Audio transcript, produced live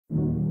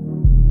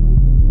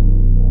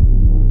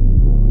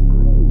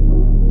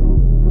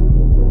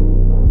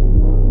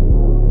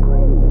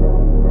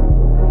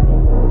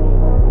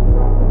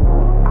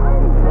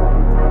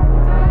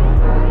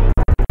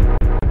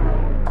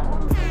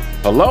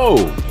Hello,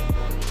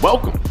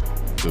 welcome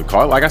to the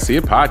Call It Like I See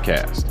It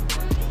podcast.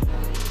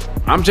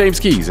 I'm James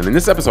Keys, and in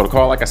this episode of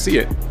Call It Like I See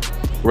It,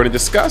 we're going to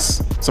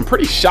discuss some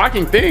pretty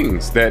shocking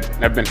things that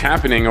have been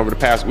happening over the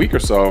past week or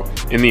so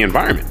in the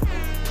environment.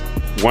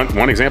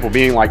 One example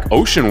being like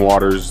ocean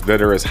waters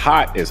that are as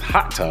hot as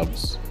hot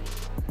tubs.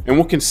 And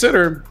we'll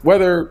consider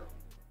whether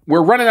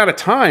we're running out of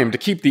time to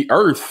keep the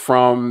Earth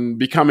from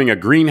becoming a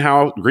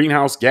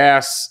greenhouse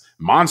gas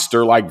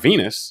monster like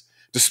Venus,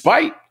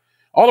 despite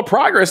all the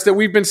progress that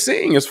we've been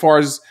seeing as far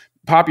as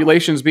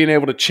populations being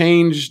able to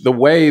change the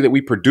way that we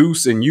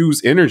produce and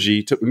use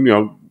energy to,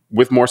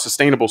 with more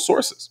sustainable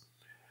sources.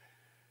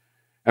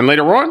 And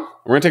later on,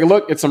 we're going to take a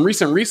look at some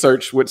recent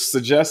research which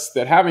suggests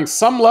that having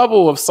some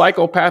level of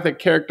psychopathic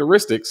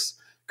characteristics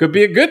could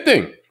be a good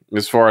thing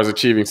as far as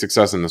achieving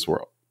success in this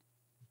world.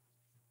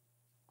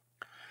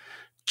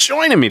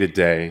 Joining me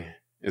today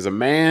is a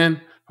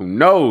man who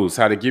knows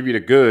how to give you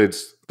the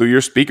goods through your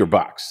speaker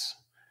box.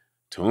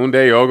 Tunde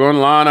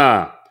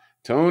Ogunlana.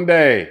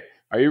 Tunde,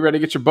 are you ready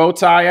to get your bow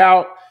tie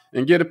out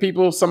and give the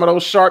people some of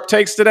those sharp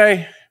takes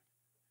today?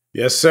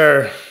 Yes,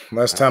 sir.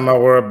 Last time I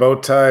wore a bow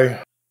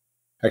tie,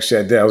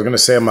 actually I did. I was going to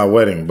say at my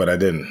wedding, but I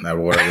didn't. I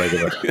wore a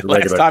regular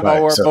Last time I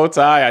wore a bow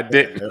tie, I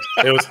didn't.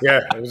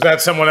 It was at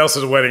someone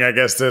else's wedding, I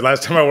guess. The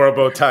last time I wore a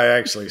bow tie,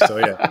 actually. So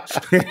yeah.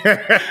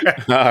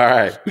 All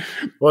right.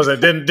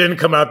 Didn't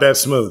come out that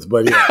smooth,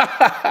 but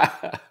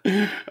yeah.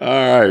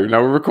 All right.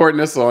 Now we're recording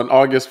this on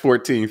August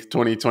 14th,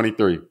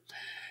 2023. And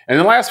in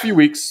the last few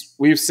weeks,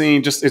 we've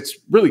seen it's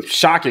really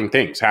shocking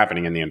things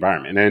happening in the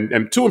environment.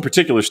 And two in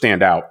particular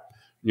stand out.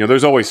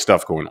 There's always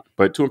stuff going on,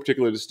 but two in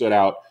particular that stood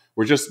out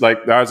were just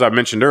like, as I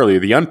mentioned earlier,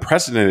 the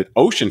unprecedented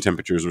ocean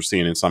temperatures we're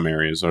seeing in some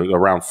areas, or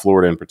around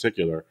Florida in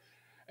particular.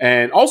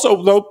 And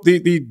also, though,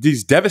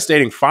 these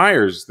devastating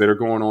fires that are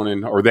going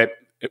on or that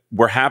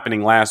were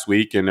happening last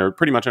week, and they're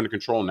pretty much under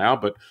control now,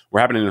 but were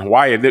happening in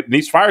Hawaii. And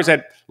these fires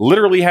had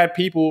literally had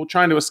people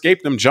trying to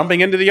escape them jumping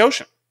into the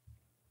ocean.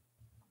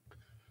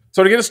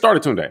 So to get us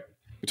started, Tunde,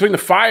 between the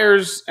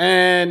fires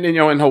and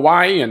in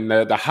Hawaii and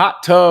the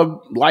hot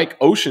tub like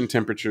ocean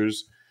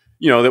temperatures,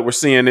 that we're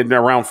seeing in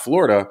around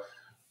Florida,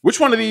 which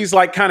one of these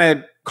kind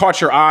of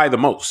caught your eye the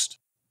most?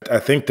 I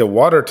think the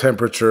water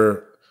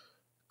temperature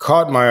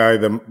caught my eye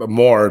the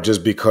more,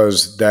 just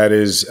because that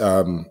is.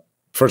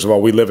 First of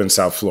all, we live in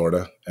South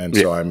Florida, and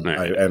so I'm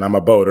a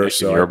boater,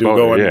 so I do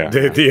go in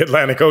the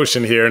Atlantic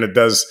Ocean here, and it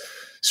does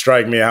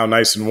strike me how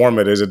nice and warm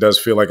it is. It does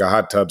feel like a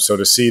hot tub. So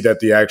to see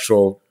that the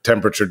actual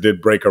temperature did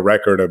break a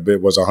record,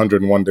 it was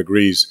 101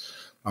 degrees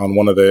on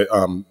one of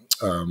the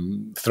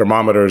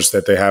thermometers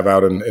that they have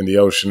out in the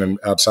ocean and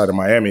outside of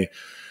Miami,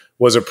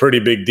 was a pretty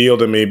big deal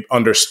to me,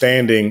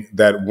 understanding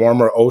that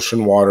warmer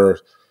ocean water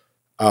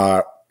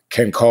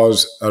can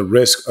cause a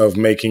risk of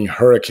making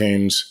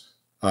hurricanes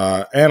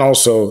and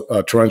also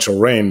torrential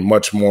rain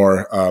much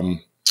more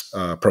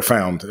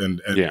profound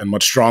and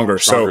much stronger.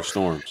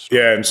 Storms.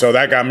 Yeah, and so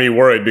that got me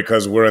worried,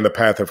 because we're in the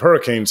path of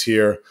hurricanes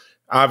here.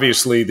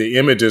 Obviously, the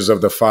images of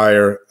the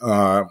fire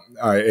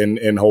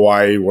in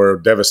Hawaii were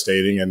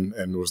devastating, and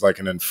it was like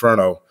an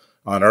inferno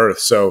on Earth.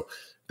 So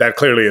that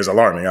clearly is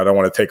alarming. I don't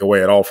want to take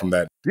away at all from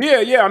that.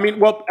 Yeah. I mean,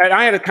 well,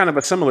 I had a kind of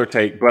a similar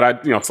take, but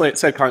I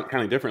said kind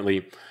of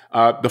differently.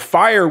 The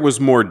fire was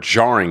more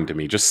jarring to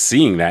me, just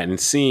seeing that and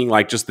seeing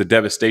just the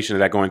devastation of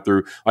that going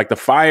through. Like the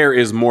fire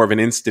is more of an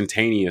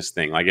instantaneous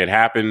thing. Like it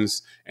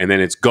happens and then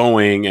it's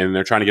going and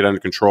they're trying to get under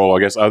control,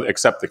 I guess,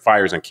 except the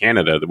fires in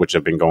Canada, which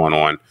have been going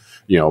on,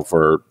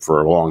 for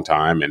a long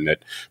time, and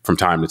that from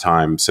time to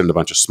time send a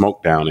bunch of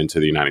smoke down into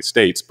the United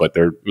States. But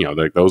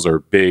those are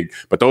big,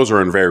 but those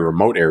are in very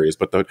remote areas.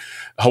 But the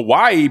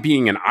Hawaii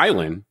being an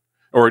island,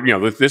 or,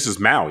 this is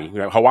Maui,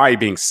 Hawaii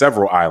being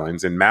several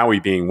islands and Maui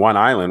being one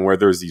island where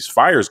there's these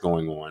fires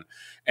going on,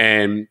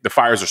 and the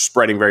fires are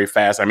spreading very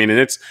fast. I mean, and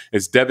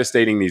it's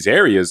devastating these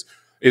areas,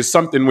 is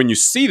something when you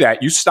see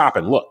that, you stop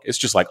and look. It's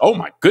just like, oh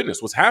my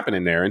goodness, what's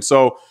happening there? And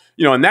so,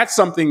 and that's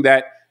something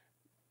that,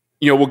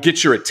 will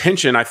get your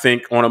attention, I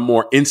think, on a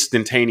more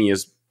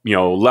instantaneous,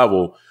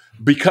 level,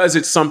 because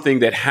it's something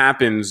that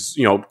happens,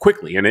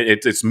 quickly, and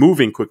it's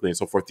moving quickly and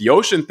so forth. The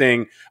ocean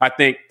thing, I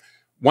think,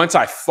 once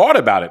I thought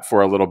about it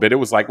for a little bit, it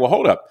was like, well,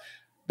 hold up.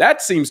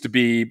 That seems to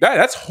be,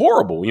 that's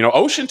horrible.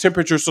 Ocean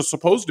temperatures are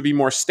supposed to be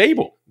more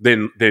stable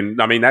than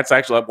that's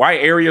actually why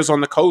areas on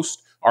the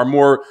coast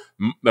are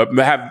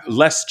have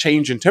less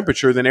change in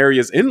temperature than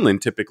areas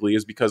inland typically,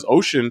 is because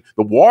the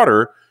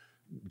water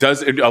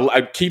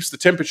it keeps the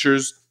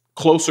temperatures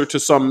closer to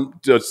some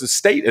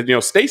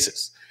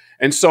stasis.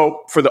 And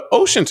so for the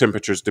ocean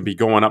temperatures to be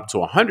going up to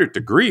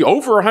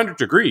over 100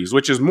 degrees,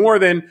 which is more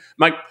than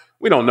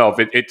we don't know if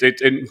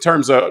it in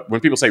terms of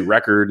when people say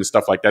record and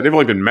stuff like that, they've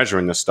only been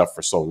measuring this stuff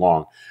for so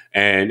long.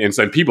 And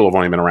so people have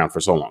only been around for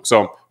so long.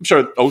 So I'm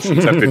sure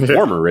oceans have been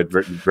warmer at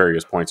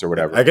various points or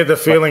whatever. I get the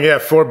feeling,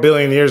 4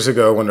 billion years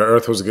ago when the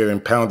Earth was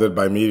getting pounded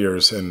by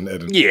meteors and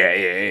it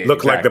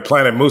looked like the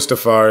planet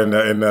Mustafar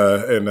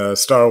in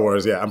Star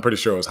Wars. Yeah, I'm pretty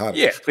sure it was hot.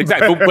 Yeah,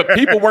 exactly. but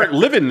people weren't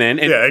living then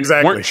and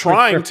weren't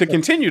trying to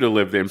continue to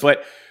live then.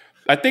 But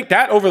I think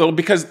that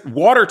because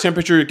water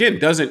temperature, again,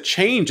 doesn't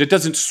change. It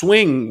doesn't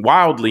swing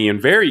wildly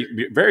and very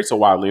so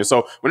wildly. And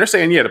so when they're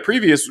saying, the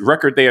previous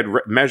record they had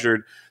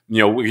measured,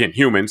 again,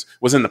 humans,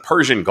 was in the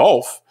Persian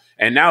Gulf.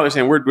 And now they're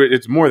saying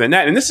it's more than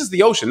that. And this is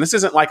the ocean. This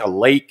isn't like a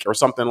lake or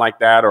something like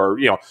that, or,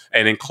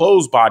 an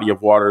enclosed body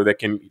of water that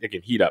can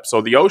heat up.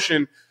 So the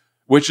ocean,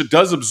 which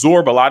does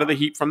absorb a lot of the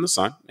heat from the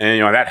sun,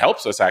 and that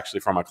helps us actually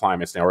from a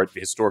climate standpoint, or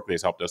historically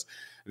has helped us.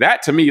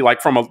 That to me,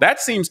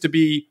 that seems to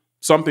be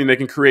something that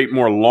can create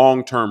more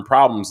long-term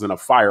problems than a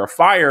fire.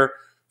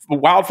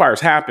 Wildfires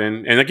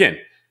happen, and again,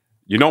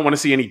 you don't want to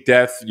see any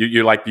death.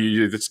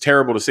 It's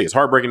terrible to see. It's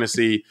heartbreaking to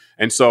see.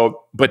 And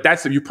so, but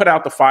that's if you put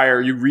out the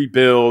fire, you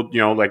rebuild.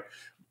 Like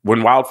when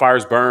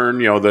wildfires burn,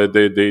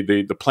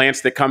 the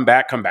plants that come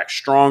back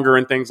stronger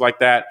and things like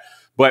that.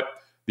 But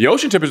the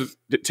ocean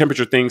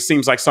temperature thing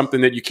seems like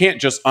something that you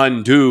can't just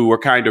undo or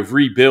kind of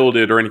rebuild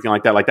it or anything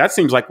like that. Like that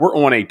seems like we're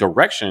on a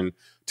direction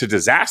to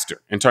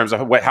disaster in terms of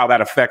how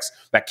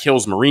that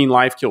kills marine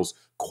life, kills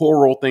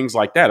coral, things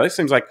like that. It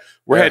seems like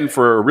we're heading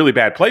for a really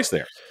bad place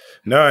there.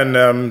 No,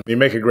 and you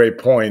make a great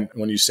point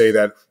when you say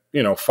that,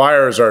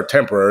 fires are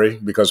temporary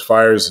because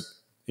fires,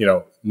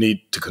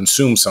 need to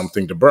consume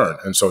something to burn.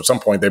 And so at some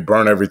point they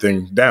burn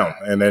everything down.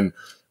 And then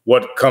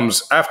what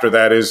comes after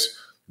that is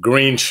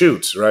green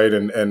shoots, right?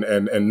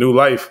 And new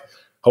life,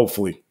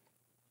 hopefully.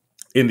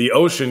 In the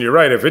ocean, you're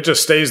right. If it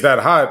just stays that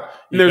hot,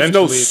 there's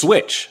no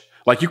switch.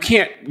 Like you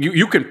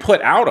can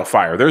put out a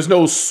fire. There's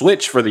no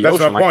switch for the ocean.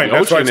 That's my point.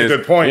 That's why it's a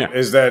good point.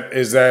 Is that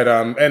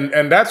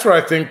and that's where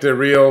I think the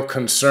real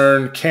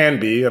concern can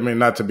be. I mean,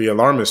 not to be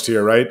alarmist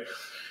here, right?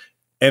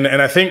 And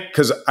I think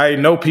because I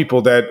know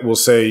people that will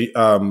say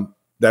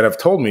that have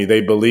told me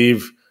they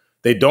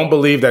don't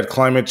believe that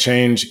climate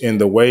change in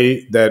the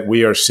way that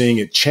we are seeing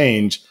it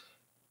change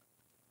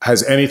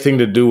has anything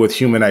to do with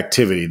human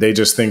activity. They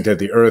just think that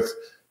the Earth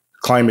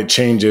climate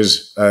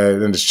changes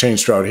and it's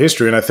changed throughout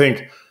history. And I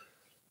think.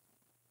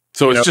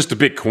 So it's just a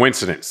big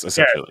coincidence,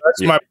 essentially. Yeah,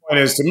 that's my point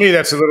is, to me,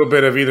 that's a little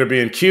bit of either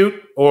being cute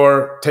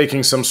or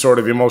taking some sort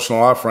of emotional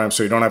off-ramp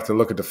so you don't have to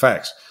look at the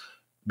facts.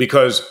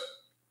 Because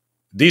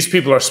these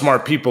people are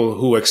smart people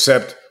who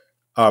accept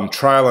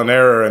trial and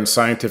error and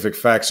scientific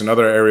facts in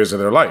other areas of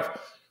their life.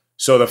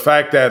 So the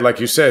fact that, like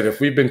you said, if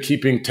we've been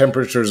keeping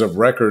temperatures of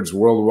records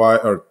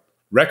worldwide, or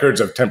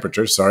records of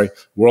temperatures,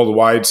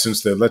 worldwide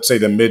since let's say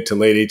the mid to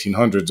late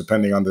 1800s,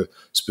 depending on the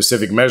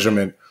specific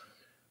measurement,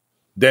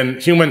 then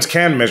humans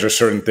can measure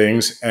certain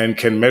things and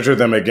can measure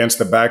them against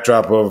the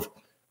backdrop of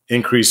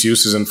increased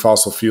uses in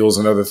fossil fuels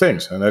and other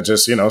things. And that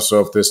just,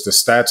 so if the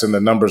stats and the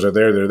numbers are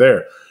there, they're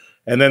there.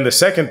 And then the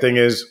second thing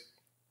is,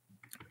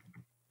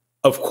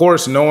 of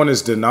course, no one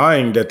is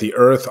denying that the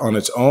Earth on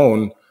its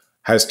own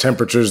has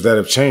temperatures that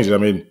have changed. I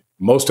mean,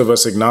 most of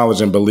us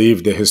acknowledge and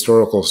believe the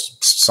historical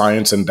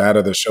science and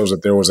data that shows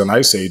that there was an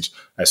ice age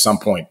at some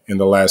point in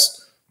the last,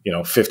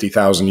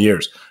 50,000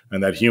 years,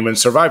 and that humans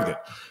survived it.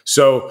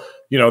 So,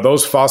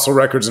 those fossil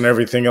records and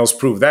everything else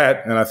prove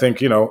that. And I think,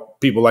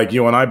 people like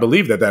you and I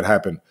believe that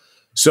happened.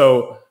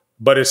 So,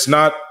 but it's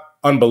not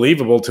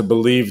unbelievable to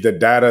believe the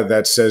data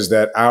that says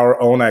that our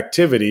own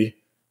activity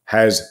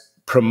has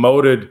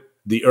promoted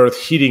the Earth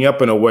heating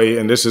up in a way,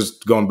 and this is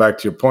going back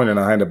to your point, and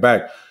I'll hand it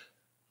back,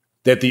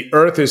 that the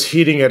Earth is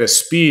heating at a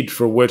speed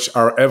for which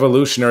our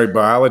evolutionary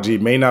biology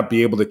may not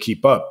be able to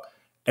keep up.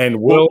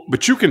 And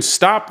but you can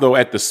stop though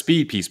at the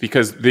speed piece,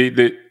 because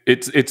there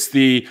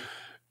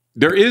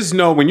is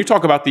no, when you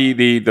talk about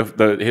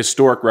the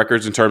historic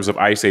records in terms of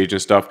ice age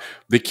and stuff,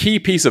 the key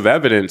piece of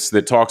evidence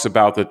that talks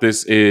about that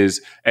this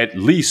is at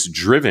least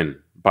driven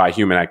by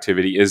human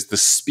activity is the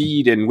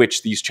speed in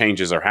which these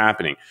changes are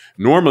happening.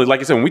 Normally, like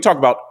I said, when we talk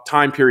about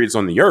time periods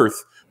on the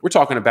Earth, we're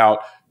talking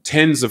about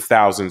tens of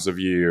thousands of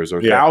years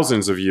or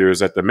thousands of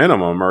years at the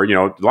minimum, or,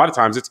 a lot of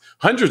times it's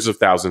hundreds of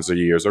thousands of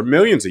years or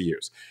millions of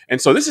years.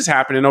 And so this is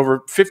happening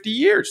over 50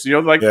 years,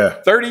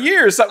 30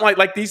 years, something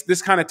like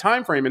this kind of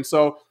time frame. And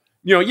so,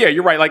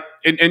 you're right. Like,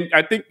 and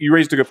I think you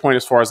raised a good point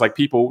as far as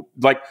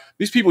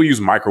these people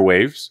use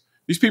microwaves.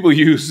 These people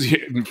use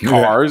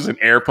cars and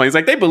airplanes.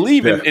 Like, they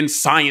believe in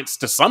science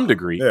to some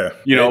degree.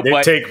 Yeah.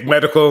 They take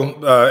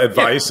medical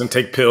advice and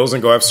take pills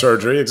and go have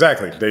surgery.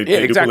 Exactly. They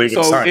do believe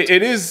in science.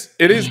 It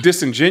is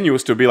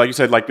disingenuous to be, like you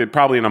said, like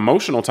probably an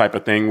emotional type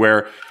of thing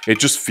where it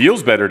just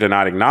feels better to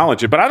not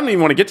acknowledge it. But I don't even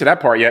want to get to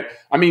that part yet.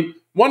 I mean,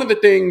 one of the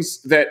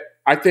things that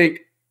I think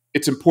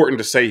it's important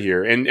to say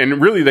here,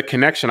 and really the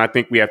connection I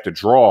think we have to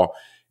draw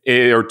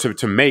or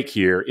to make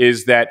here,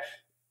 is that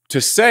to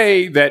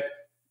say that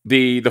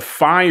the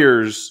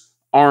fires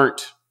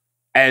aren't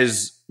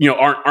as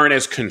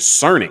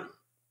concerning,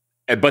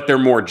 but they're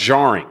more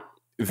jarring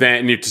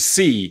than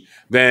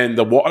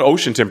the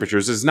ocean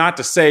temperatures is not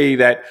to say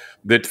that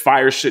the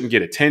fires shouldn't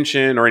get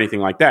attention or anything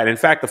like that. In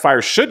fact, the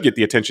fires should get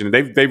the attention.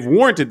 They've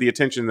warranted the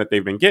attention that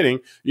they've been getting.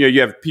 You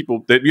have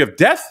you have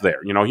death there,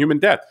 human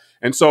death.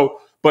 And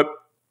so, but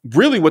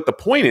really what the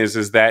point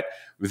is that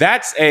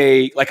that's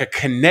a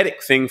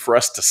kinetic thing for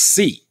us to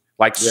see.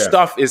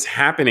 Stuff is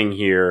happening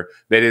here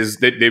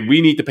that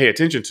we need to pay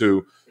attention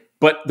to.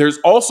 But there's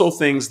also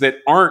things that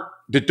aren't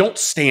don't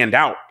stand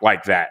out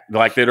like that,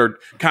 that are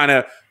kind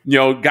of,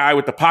 guy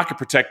with the pocket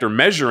protector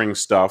measuring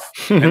stuff,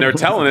 and they're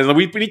telling us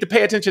we need to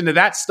pay attention to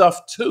that stuff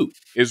too,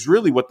 is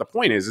really what the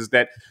point is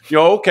that,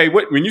 okay,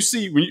 when you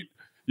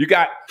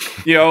got,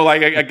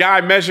 like a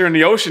guy measuring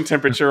the ocean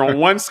temperature on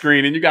one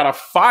screen and you got a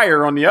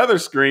fire on the other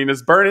screen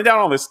that's burning down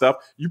all this stuff,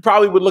 you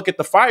probably would look at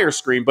the fire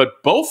screen,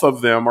 but both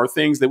of them are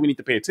things that we need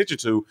to pay attention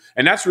to.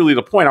 And that's really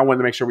the point I wanted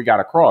to make sure we got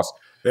across.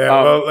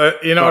 Yeah,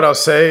 what I'll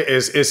say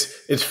is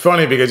it's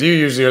funny because you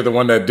usually are the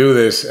one that do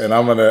this, and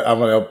I'm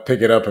gonna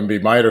pick it up and be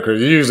minor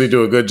because you usually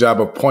do a good job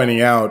of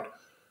pointing out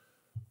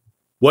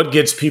what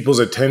gets people's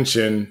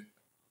attention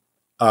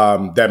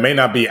that may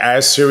not be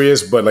as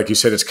serious, but like you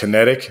said, it's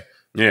kinetic,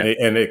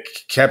 and it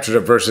captures it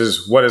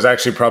versus what is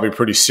actually probably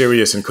pretty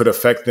serious and could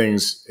affect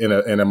things in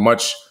a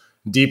much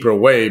deeper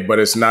way, but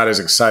it's not as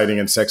exciting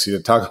and sexy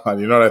to talk about.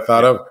 You know what I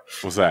thought of?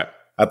 What's that?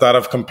 I thought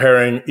of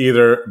comparing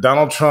either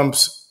Donald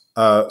Trump's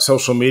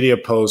social media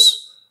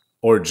posts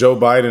or Joe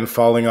Biden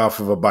falling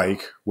off of a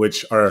bike,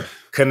 which are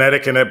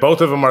kinetic, and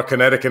both of them are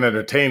kinetic and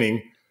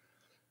entertaining,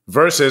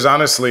 versus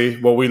honestly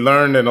what we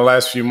learned in the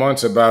last few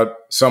months about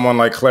someone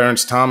like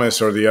Clarence Thomas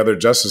or the other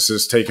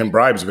justices taking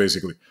bribes,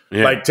 basically.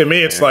 Like, to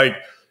me, it's like,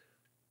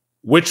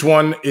 which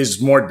one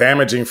is more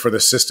damaging for the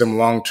system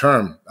long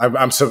term?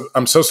 I'm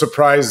so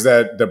surprised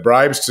that the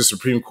bribes to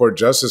Supreme Court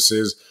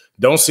justices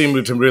don't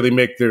seem to really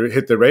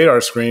hit the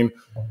radar screen,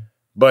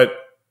 but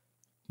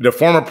the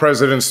former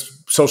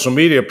president's social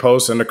media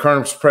posts and the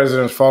current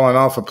president's falling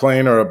off a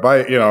plane or a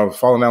bike,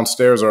 falling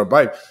downstairs or a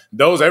bike,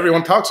 those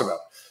everyone talks about.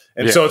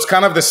 And so it's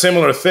kind of the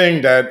similar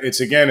thing that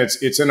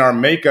it's in our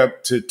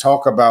makeup to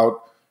talk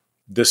about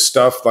this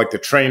stuff like the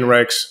train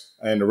wrecks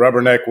and the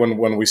rubberneck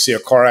when we see a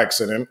car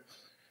accident.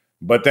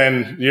 But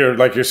then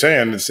you're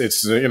saying, it's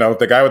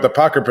the guy with the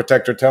pocket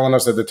protector telling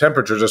us that the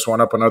temperature just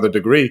went up another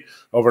degree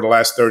over the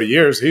last 30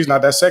 years. He's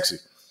not that sexy.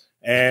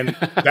 And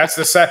that's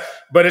the sad,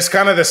 but it's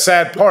kind of the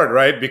sad part,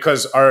 right?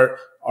 Because our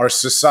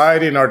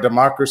society and our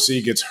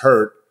democracy gets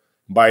hurt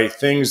by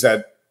things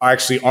that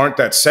actually aren't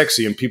that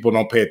sexy and people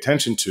don't pay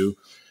attention to,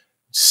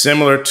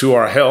 similar to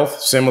our health,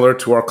 similar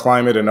to our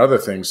climate and other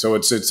things. So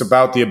it's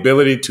about the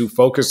ability to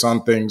focus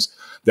on things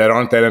that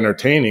aren't that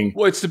entertaining.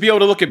 Well, it's to be able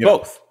to look at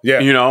both,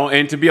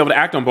 and to be able to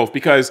act on both,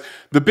 because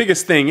the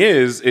biggest thing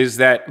is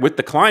that with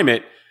the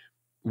climate,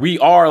 we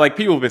are, like,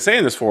 people have been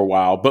saying this for a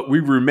while, but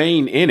we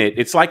remain in it.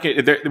 It's like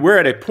we're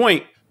at a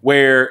point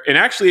where, and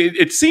actually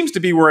it seems to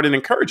be we're at an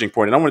encouraging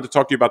point. And I wanted to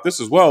talk to you about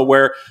this as well,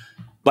 where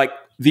like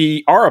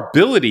our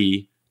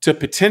ability to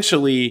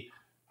potentially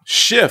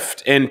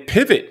shift and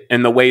pivot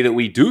in the way that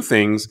we do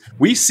things,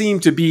 we seem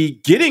to be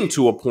getting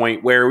to a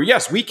point where,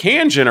 yes, we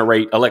can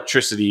generate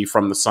electricity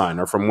from the sun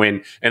or from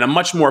wind in a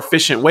much more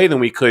efficient way than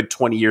we could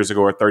 20 years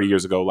ago or 30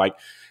 years ago. Like,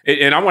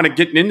 and I want to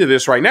get into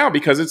this right now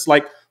because it's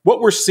like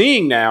what we're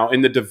seeing now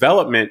in the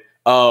development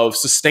of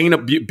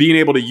being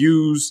able to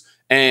use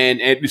and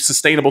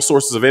sustainable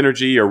sources of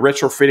energy or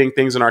retrofitting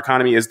things in our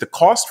economy is the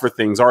cost for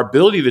things. Our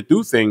ability to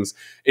do things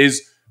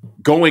is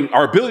going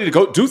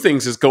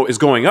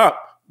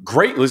up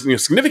greatly,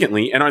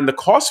 significantly, and the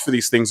cost for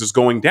these things is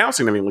going down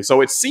significantly.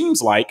 So it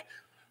seems like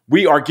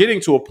we are getting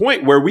to a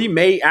point where we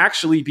may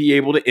actually be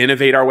able to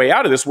innovate our way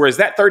out of this. Whereas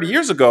that 30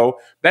 years ago,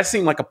 that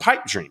seemed like a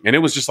pipe dream. And it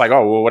was just like,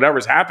 oh, well,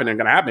 whatever's happening,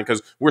 going to happen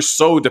because we're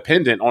so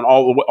dependent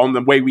on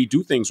the way we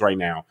do things right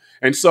now.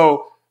 And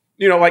so,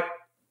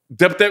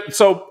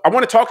 so I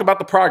want to talk about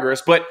the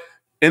progress, but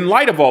in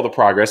light of all the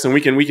progress, and we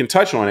can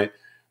touch on it,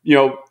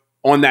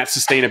 on that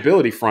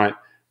sustainability front,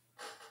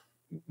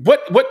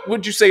 what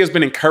would you say has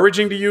been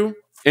encouraging to you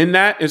in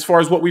that, as far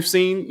as what we've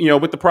seen,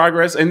 with the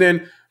progress? And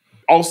then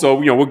also,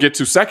 we'll get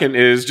to second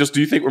is just,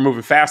 do you think we're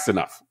moving fast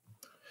enough?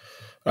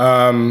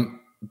 Just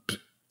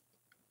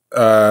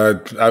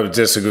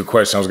a good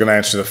question. I was going to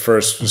answer the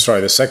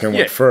second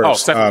one first. Oh,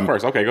 second one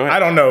first. Okay, go ahead. I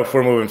don't know if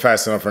we're moving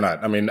fast enough or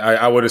not. I mean,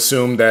 I would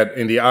assume that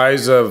in the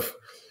eyes of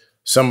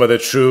some of the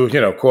true,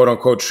 quote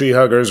unquote tree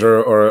huggers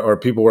or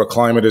people where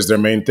climate is their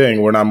main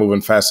thing, we're not moving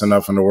fast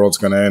enough and the world's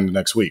going to end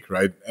next week,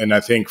 right? And I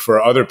think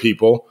for other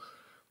people,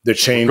 the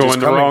change is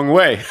coming the wrong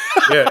way.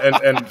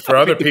 and for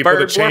other people,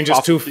 the change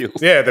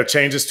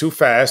is too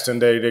fast,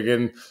 and they're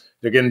getting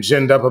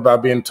ginned up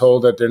about being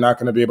told that they're not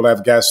going to be able to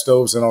have gas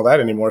stoves and all that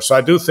anymore. So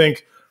I do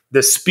think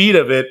the speed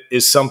of it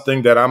is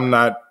something that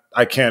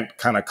I can't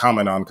kind of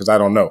comment on because I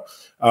don't know.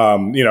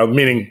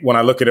 Meaning when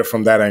I look at it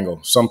from that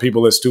angle, some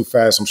people it's too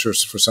fast. I'm sure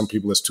for some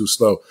people it's too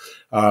slow.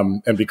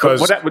 And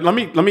because let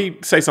me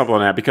say something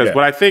on that, because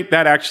what I think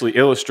that actually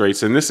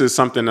illustrates, and this is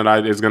something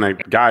that is going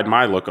to guide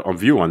my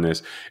view on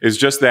this, is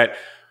just that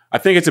I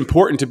think it's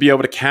important to be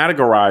able to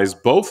categorize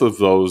both of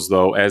those,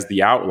 though, as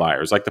the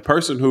outliers. Like the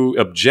person who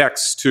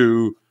objects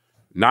to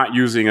not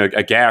using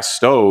a gas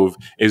stove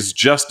is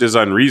just as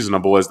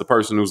unreasonable as the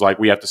person who's like,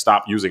 we have to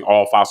stop using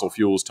all fossil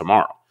fuels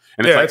tomorrow.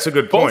 And it's like, that's a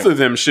good point. Both of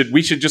them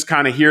we should just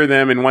kind of hear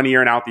them in one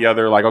ear and out the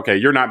other. Like, okay,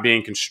 you're not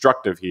being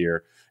constructive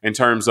here in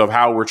terms of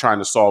how we're trying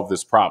to solve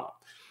this problem.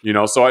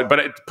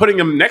 But putting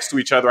them next to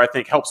each other, I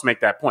think helps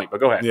make that point. But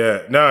go ahead.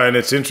 Yeah, no, and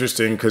it's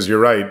interesting because you're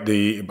right.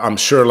 I'm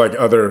sure like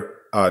other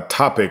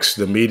topics,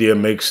 the media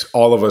makes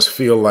all of us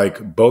feel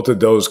like both of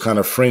those kind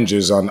of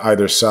fringes on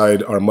either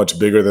side are much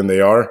bigger than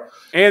they are.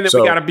 And that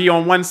we got to be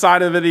on one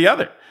side of it or the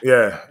other.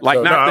 Yeah. Like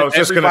so, not that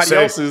everybody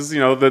else is,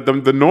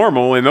 the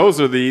normal, and those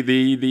are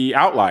the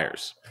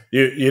outliers.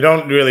 You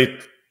don't really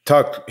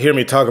hear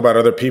me talk about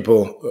other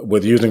people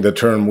with using the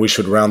term "we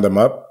should round them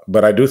up,"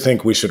 but I do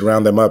think we should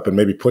round them up and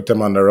maybe put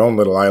them on their own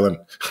little island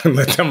and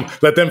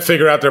let them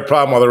figure out their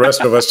problem while the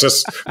rest of us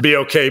just be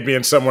okay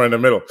being somewhere in the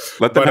middle.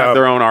 Let them have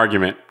their own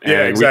argument.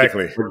 And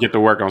exactly. We get to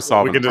work on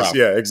solving the problem.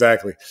 Yeah,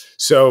 exactly.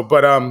 So,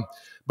 but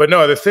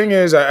no, the thing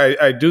is,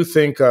 I do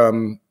think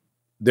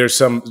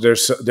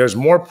there's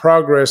more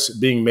progress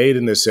being made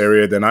in this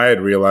area than I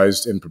had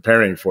realized in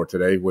preparing for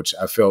today, which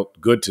I felt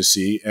good to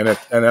see. And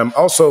I'm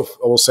also,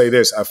 I will say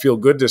this, I feel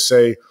good to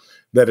say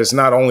that it's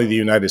not only the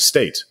United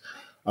States.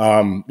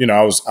 I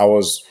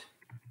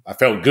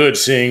felt good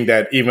seeing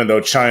that even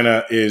though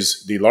China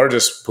is the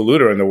largest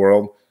polluter in the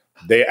world,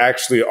 they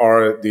actually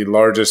are the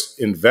largest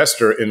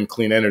investor in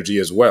clean energy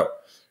as well.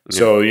 Yeah.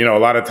 So, a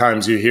lot of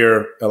times you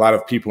hear a lot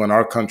of people in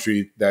our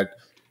country that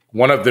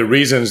one of the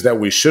reasons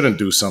that we shouldn't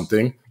do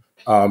something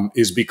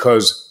is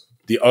because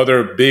the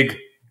other big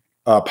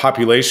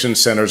population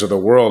centers of the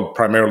world,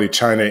 primarily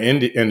China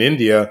and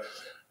India,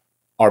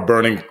 are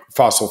burning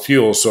fossil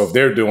fuels. So if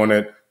they're doing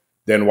it,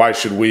 then why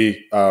should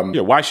we?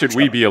 Why should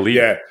we be a leader?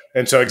 Yeah,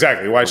 and so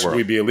exactly, why should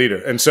we be a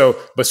leader? And so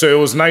it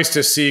was nice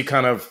to see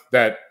kind of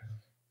that.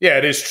 Yeah,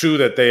 it is true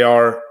that they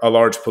are a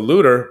large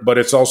polluter, but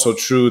it's also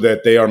true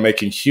that they are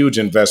making huge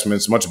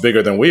investments, much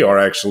bigger than we are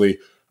actually,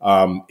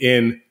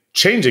 in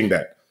changing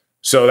that.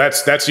 So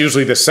that's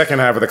usually the second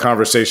half of the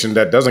conversation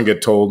that doesn't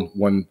get told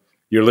when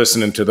you're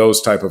listening to those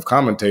type of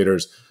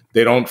commentators.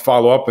 They don't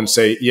follow up and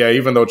say, yeah,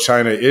 even though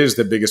China is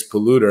the biggest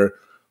polluter,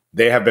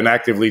 they have been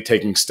actively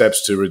taking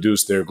steps to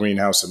reduce their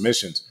greenhouse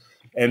emissions.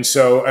 And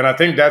I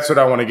think that's what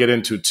I want to get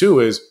into too,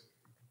 is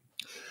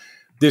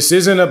this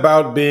isn't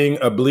about being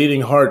a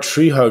bleeding heart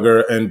tree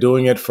hugger and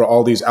doing it for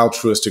all these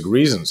altruistic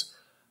reasons.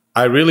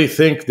 I really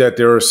think that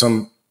there are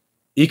some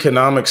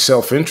economic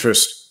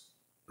self-interest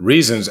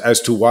reasons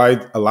as to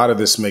why a lot of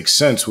this makes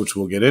sense, which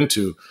we'll get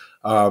into.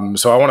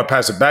 So I want to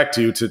pass it back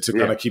to you to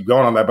kind of keep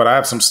going on that. But I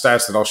have some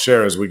stats that I'll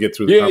share as we get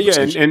through the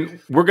conversation. And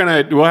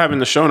we'll have in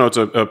the show notes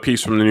a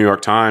piece from the New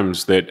York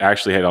Times that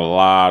actually had a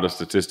lot of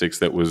statistics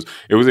that was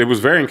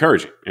very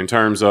encouraging in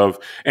terms of,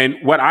 and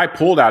what I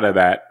pulled out of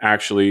that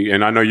actually,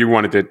 and I know you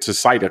wanted to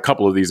cite a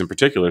couple of these in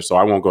particular, so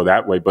I won't go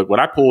that way, but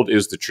what I pulled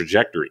is the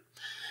trajectory.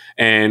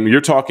 And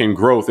you're talking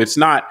growth. It's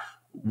not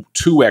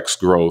 2x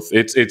growth.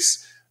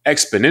 It's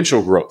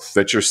exponential growth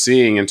that you're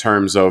seeing in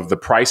terms of the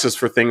prices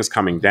for things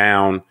coming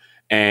down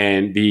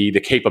and the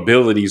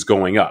capabilities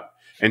going up.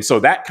 And so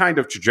that kind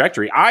of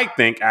trajectory, I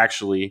think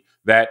actually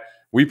that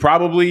we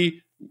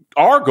probably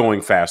are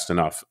going fast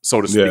enough, so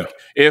to speak.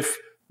 Yeah. If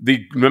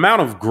the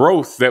amount of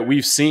growth that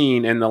we've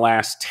seen in the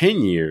last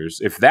 10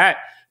 years, if that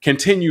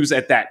continues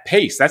at that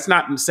pace, that's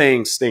not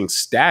saying staying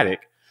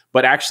static,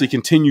 but actually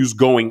continues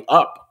going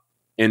up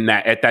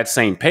at that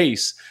same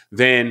pace,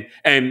 then,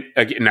 and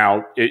again,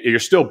 now you're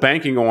still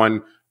banking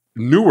on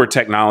newer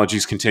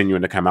technologies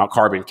continuing to come out,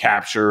 carbon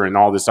capture and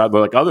all this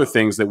other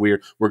things that we're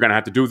going to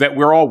have to do that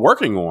we're all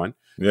working on.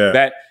 Yeah.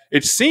 That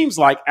it seems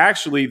like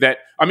actually that,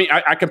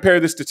 I compare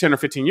this to 10 or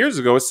 15 years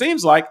ago. It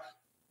seems like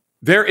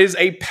there is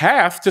a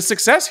path to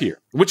success here,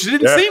 which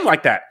didn't seem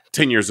like that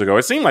 10 years ago.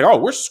 It seemed like, oh,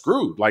 we're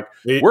screwed. Like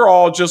we're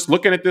all just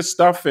looking at this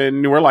stuff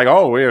and we're like,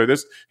 oh,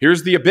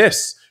 here's the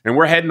abyss. And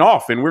we're heading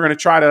off and we're going to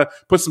try to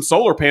put some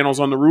solar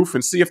panels on the roof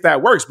and see if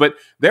that works. But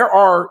there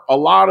are a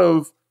lot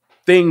of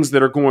things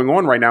that are going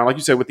on right now, like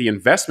you said, with the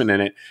investment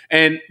in it.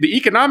 And the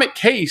economic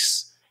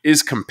case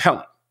is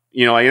compelling.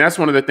 And that's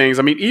one of the things.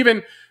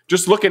 Even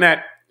just looking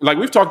at, like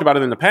we've talked about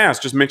it in the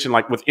past, just mentioned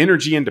like with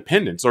energy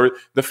independence, or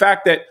the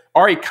fact that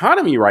our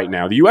economy right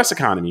now, the U.S.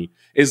 economy,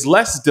 is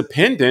less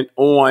dependent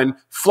on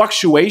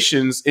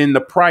fluctuations in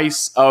the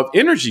price of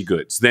energy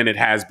goods than it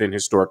has been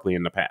historically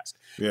in the past.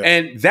 Yeah.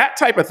 And that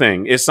type of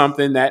thing is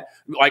something that,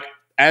 like,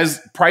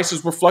 as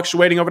prices were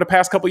fluctuating over the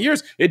past couple of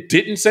years, it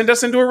didn't send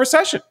us into a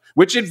recession,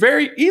 which it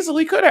very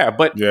easily could have.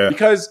 But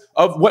because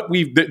of what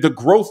the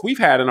growth we've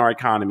had in our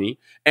economy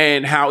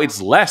and how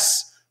it's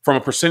less from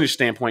a percentage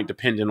standpoint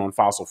dependent on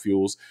fossil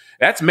fuels,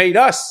 that's made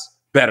us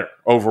better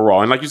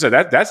overall. And like you said,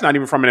 that's not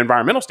even from an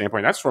environmental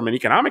standpoint, that's from an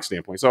economic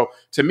standpoint. So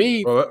to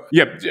me, I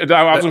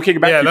was going to kick it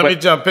back to you. Let me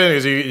jump in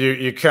because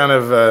you kind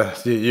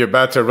of, you're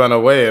about to run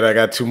away and I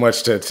got too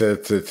much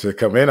to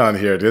come in on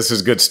here. This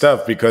is good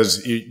stuff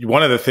because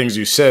one of the things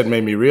you said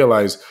made me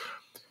realize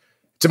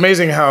it's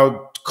amazing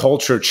how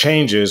culture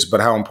changes, but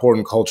how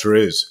important culture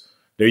is.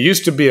 There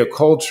used to be a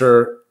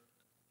culture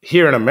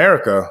here in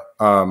America,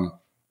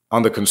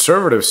 on the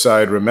conservative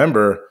side,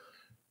 remember,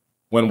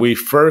 when we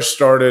first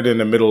started in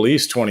the Middle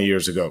East 20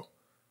 years ago,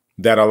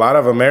 that a lot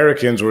of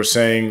Americans were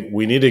saying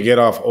we need to get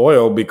off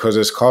oil because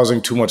it's causing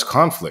too much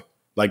conflict.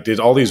 Like there's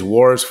all these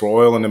wars for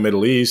oil in the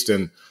Middle East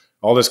and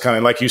all this kind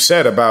of, like you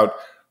said, about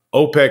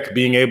OPEC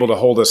being able to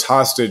hold us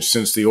hostage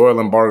since the oil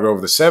embargo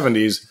of the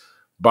 70s.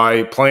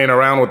 by playing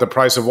around with the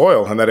price of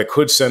oil, and that it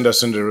could send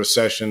us into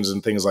recessions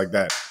and things like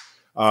that.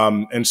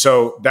 And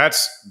so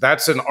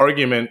that's an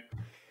argument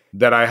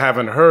that I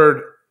haven't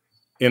heard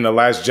in the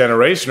last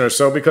generation or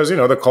so, because,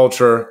 the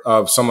culture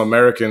of some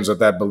Americans of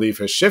that belief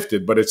has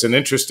shifted. But it's an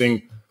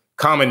interesting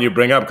comment you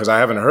bring up, because I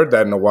haven't heard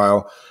that in a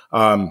while.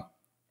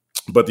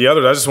 But the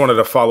other, I just wanted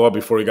to follow up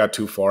before we got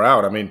too far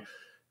out. I mean,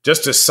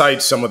 just to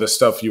cite some of the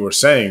stuff you were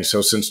saying.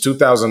 So since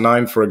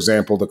 2009, for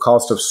example, the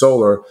cost of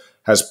solar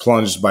has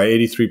plunged by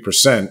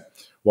 83%,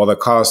 while the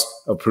cost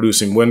of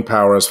producing wind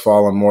power has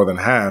fallen more than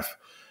half.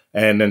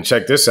 And then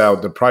check this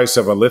out: the price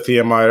of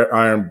lithium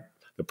ion,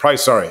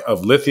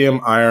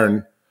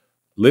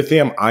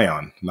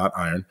 not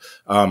iron,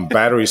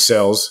 battery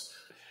cells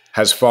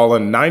has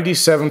fallen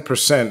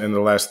 97% in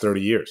the last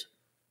 30 years.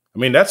 I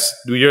mean,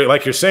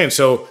 like you're saying.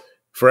 So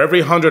for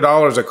every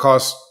 $100 it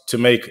costs to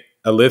make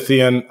a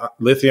lithium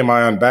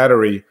ion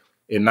battery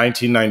in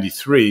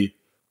 1993,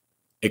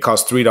 it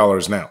costs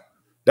 $3 now.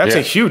 That's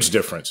a huge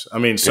difference. I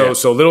mean, so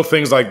little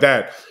things like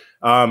that.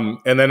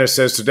 And then it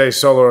says today,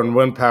 solar and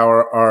wind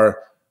power are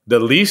the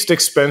least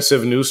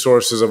expensive new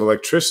sources of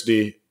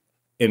electricity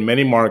in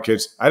many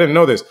markets. I didn't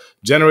know this,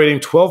 generating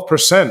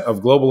 12%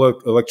 of global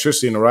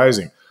electricity in the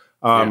rising.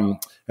 And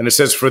it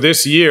says for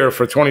this year,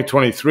 for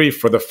 2023,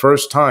 for the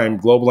first time,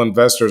 global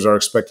investors are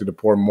expected to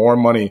pour more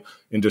money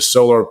into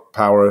solar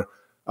power,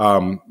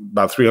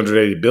 about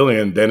 $380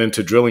 billion, than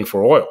into drilling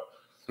for oil.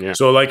 Yeah.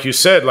 So like you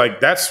said, like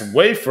that's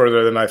way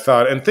further than I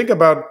thought. And think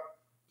about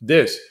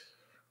this.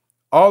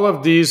 All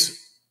of these,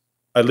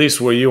 at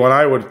least where you and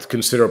I would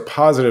consider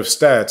positive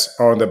stats,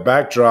 are on the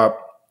backdrop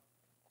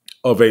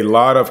of a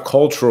lot of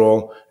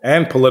cultural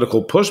and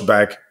political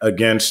pushback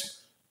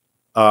against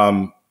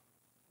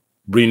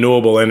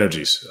renewable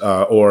energies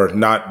or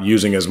not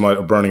using as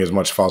much, burning as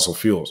much fossil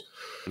fuels.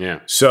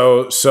 Yeah.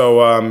 So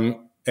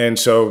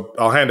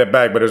I'll hand it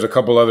back, but there's a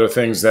couple other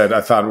things that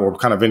I thought were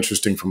kind of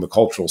interesting from the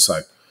cultural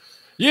side.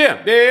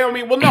 Yeah. I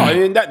mean, well, no, I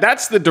mean,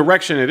 that's the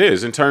direction it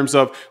is in terms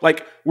of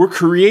like we're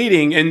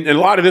creating, and a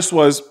lot of this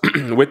was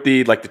with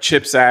the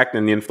CHIPS Act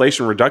and the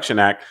Inflation Reduction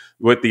Act,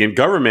 with the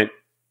government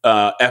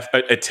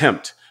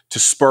attempt to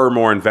spur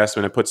more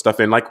investment and put stuff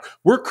in. Like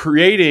we're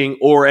creating,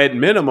 or at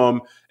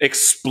minimum,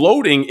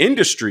 exploding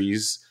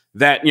industries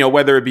that,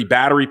 whether it be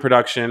battery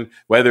production,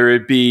 whether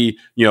it be,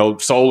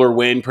 solar,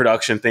 wind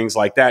production, things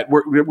like that.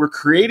 We're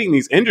creating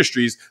these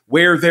industries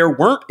where there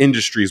weren't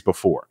industries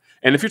before.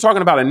 And if you're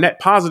talking about a net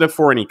positive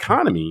for an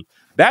economy,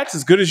 that's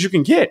as good as you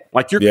can get.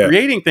 Like you're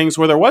creating things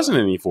where there wasn't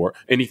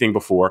anything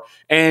before.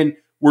 And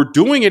we're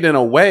doing it in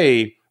a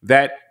way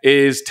that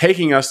is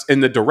taking us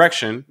in the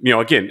direction,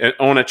 again,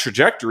 on a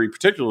trajectory,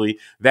 particularly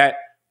that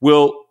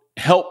will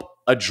help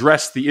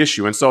address the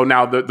issue. And so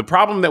now the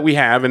problem that we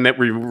have and that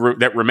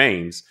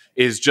remains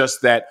is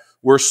just that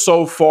we're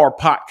so far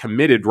pot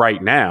committed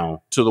right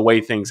now to the way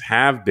things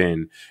have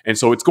been. And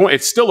so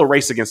it's still a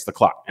race against the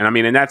clock. And I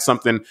mean, and that's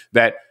something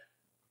that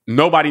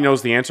nobody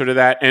knows the answer to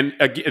that. And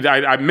again,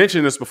 I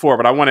mentioned this before,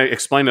 but I want to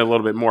explain it a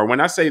little bit more.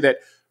 When I say that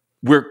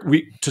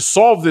to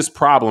solve this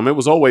problem, it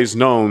was always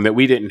known that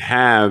we didn't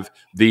have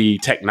the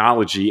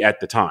technology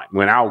at the time.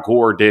 When Al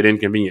Gore did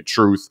Inconvenient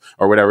Truth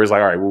or whatever, it's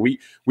like, all right, well,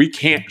 we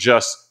can't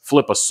just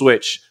flip a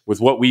switch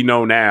with what we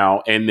know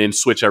now and then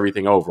switch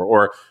everything over,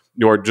 or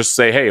just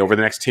say, hey, over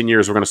the next 10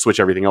 years, we're going to switch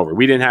everything over.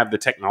 We didn't have the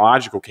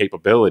technological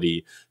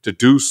capability to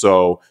do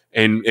so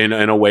in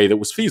a way that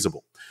was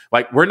feasible.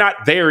 Like we're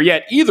not there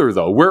yet either,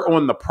 though. We're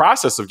on the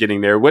process of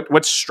getting there.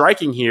 What's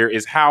striking here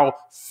is how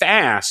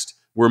fast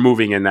we're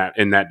moving in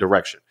that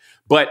direction.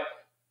 But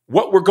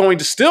what we're going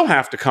to still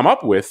have to come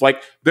up with,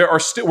 like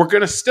we're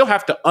going to still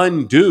have to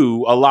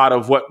undo a lot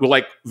of what,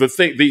 like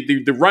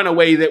the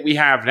runaway that we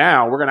have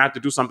now. We're going to have to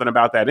do something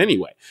about that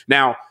anyway.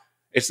 Now,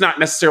 it's not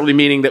necessarily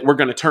meaning that we're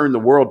going to turn the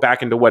world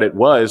back into what it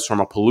was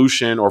from a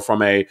pollution or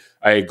from a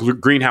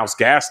greenhouse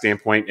gas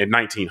standpoint in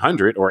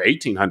 1900 or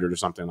 1800 or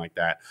something like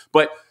that.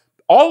 But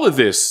all of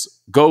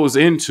this goes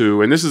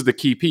into, and this is the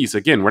key piece,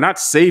 again, we're not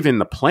saving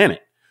the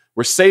planet.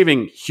 We're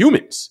saving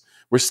humans.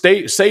 We're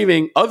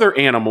saving other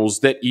animals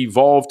that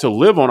evolved to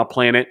live on a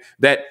planet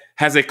that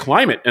has a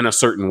climate in a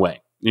certain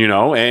way,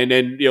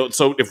 and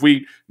so if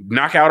we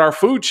knock out our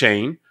food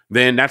chain,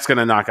 then that's going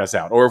to knock us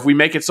out. Or if we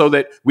make it so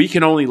that we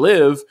can only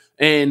live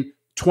in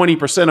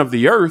 20% of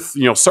the earth,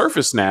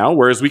 surface now,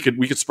 whereas we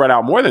could spread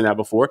out more than that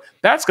before,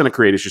 that's going to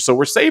create issues. So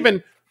we're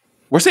saving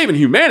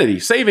humanity,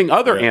 saving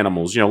other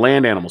animals,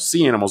 land animals,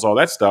 sea animals, all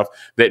that stuff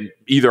that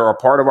either are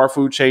part of our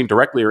food chain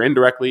directly or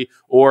indirectly,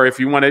 or if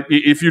you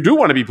do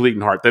want to be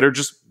bleeding heart, that are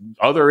just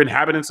other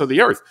inhabitants of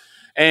the earth.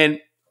 And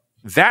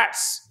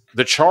that's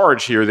the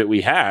charge here that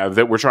we have,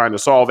 that we're trying to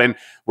solve. And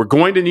we're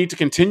going to need to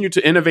continue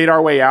to innovate our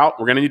way out.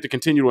 We're going to need to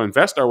continue to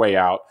invest our way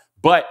out.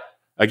 But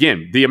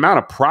again, the amount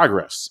of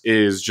progress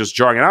is just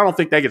jarring. And I don't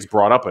think that gets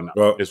brought up enough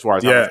as far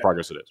as how much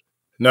progress it is.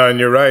 No, and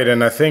you're right.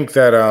 And I think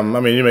that,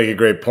 you make a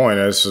great point.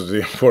 This is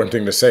the important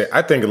thing to say.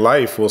 I think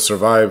life will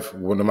survive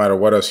no matter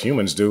what us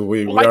humans do.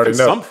 We already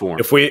know. Some form.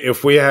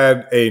 If we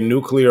had a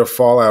nuclear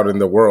fallout in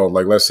the world,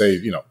 like let's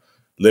say,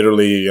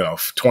 literally,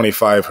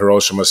 25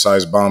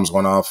 Hiroshima-sized bombs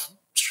went off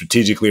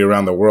strategically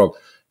around the world,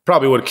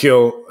 probably would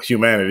kill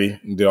humanity,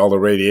 all the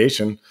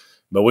radiation.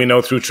 But we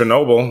know through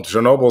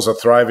Chernobyl's a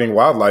thriving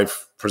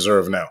wildlife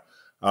preserve now.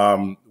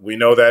 We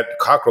know that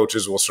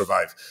cockroaches will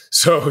survive.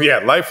 So, yeah,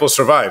 life will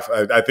survive.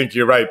 I think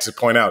you're right to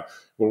point out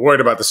we're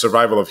worried about the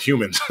survival of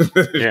humans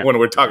when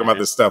we're talking about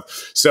this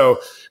stuff. So,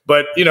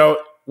 but,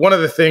 one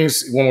of the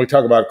things when we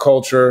talk about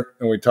culture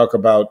and we talk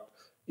about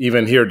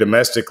even here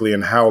domestically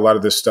and how a lot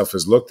of this stuff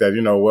is looked at,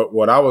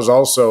 what I was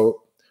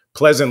also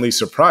pleasantly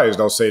surprised,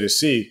 I'll say, to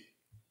see.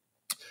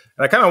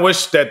 And I kind of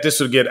wish that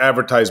this would get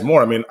advertised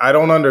more. I mean, I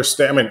don't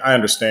understand. I mean, I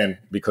understand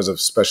because of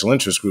special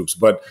interest groups,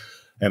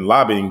 and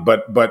lobbying,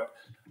 but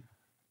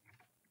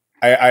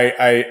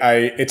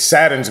it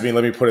saddens me,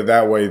 let me put it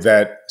that way,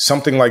 that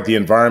something like the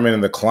environment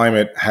and the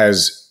climate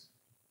has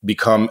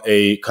become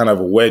a kind of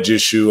a wedge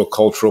issue, a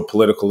cultural,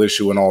 political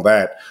issue and all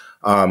that.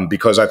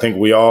 Because I think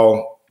we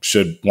all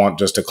should want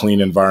just a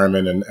clean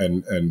environment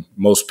and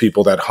most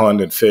people that hunt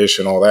and fish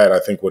and all that, I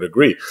think would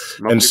agree.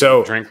 Most and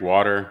so drink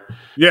water.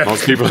 Yeah.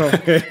 Most people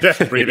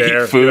breathe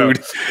air, food.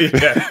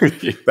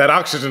 That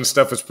oxygen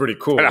stuff is pretty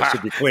cool. It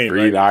should be clean.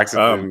 Breathe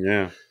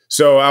oxygen,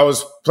 So I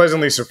was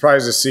pleasantly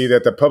surprised to see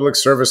that the Public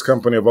Service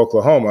Company of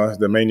Oklahoma,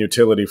 the main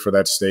utility for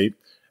that state,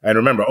 and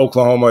remember,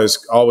 Oklahoma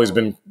has always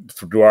been,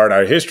 throughout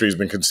our history, has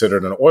been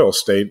considered an oil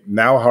state,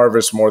 now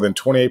harvests more than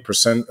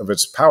 28% of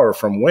its power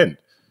from wind.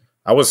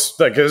 I was,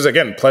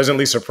 again,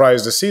 pleasantly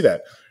surprised to see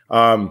that.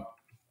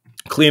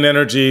 Clean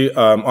energy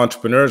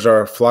entrepreneurs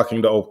are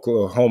flocking to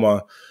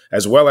Oklahoma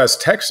as well as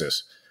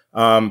Texas.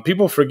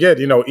 People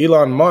forget,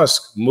 Elon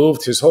Musk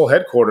moved his whole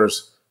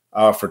headquarters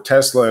for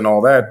Tesla and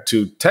all that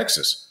to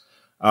Texas.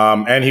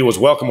 And he was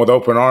welcomed with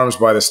open arms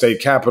by the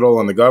state capitol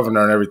and the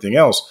governor and everything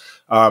else.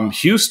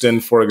 Houston,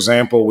 for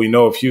example, we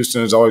know of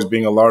Houston as always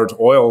being a large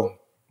oil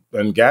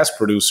and gas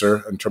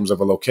producer in terms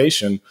of a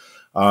location,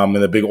 and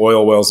the big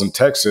oil wells in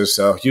Texas.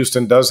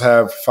 Houston does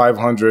have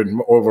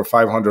over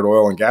 500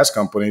 oil and gas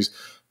companies,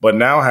 but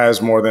now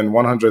has more than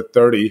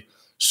 130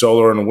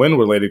 solar and wind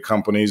related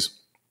companies.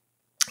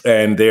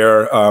 And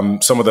they're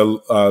some of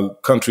the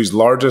country's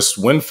largest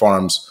wind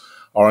farms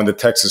are in the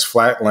Texas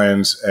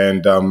flatlands,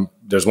 and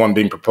there's one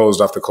being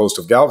proposed off the coast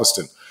of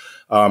Galveston.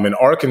 In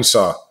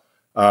Arkansas,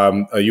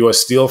 a U.S.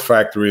 steel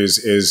factory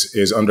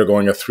is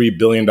undergoing a $3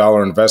 billion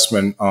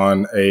investment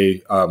on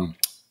a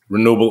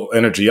renewable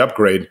energy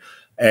upgrade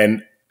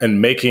and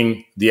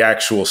making the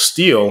actual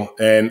steel.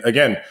 And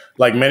again,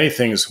 like many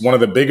things, one of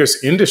the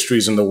biggest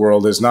industries in the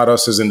world is not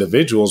us as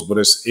individuals, but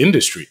it's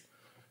industry.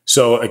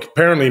 So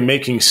apparently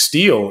making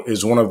steel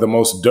is one of the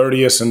most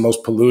dirtiest and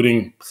most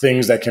polluting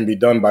things that can be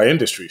done by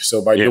industry.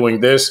 So by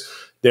doing this,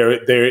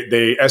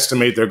 they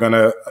estimate they're going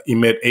to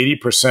emit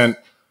 80%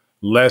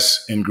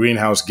 less in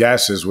greenhouse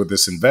gases with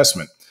this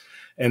investment.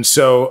 And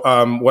so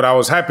what I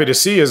was happy to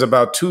see is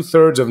about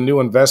 2/3 of new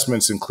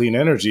investments in clean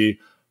energy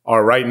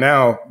are right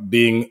now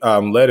being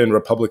led in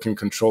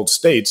Republican-controlled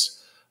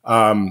states.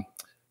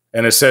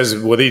 And it says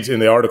in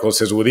the article, it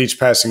says, with each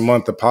passing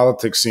month, the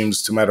politics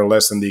seems to matter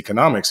less than the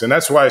economics. And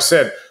that's why I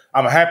said,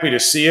 I'm happy to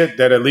see it,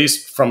 that at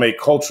least from a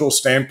cultural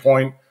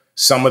standpoint,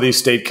 some of these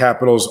state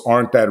capitals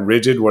aren't that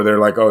rigid where they're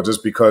like, oh,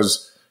 just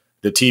because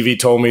the TV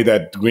told me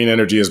that green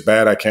energy is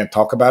bad, I can't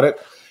talk about it.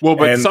 Well,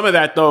 but some of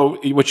that, though,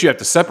 what you have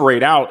to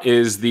separate out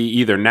is the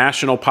either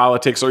national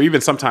politics or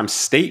even sometimes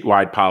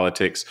statewide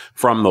politics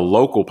from the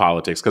local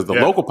politics, because the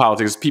local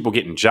politics is people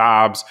getting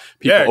jobs,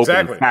 people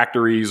opening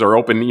factories or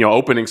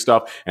opening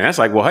stuff. And that's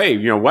like, well, hey,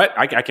 you know what?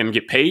 I can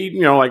get paid,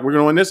 like we're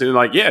doing this. And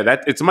like,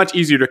 it's much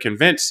easier to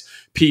convince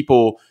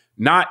people,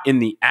 not in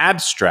the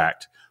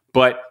abstract,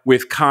 but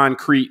with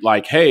concrete,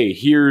 like, hey,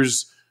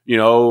 here's,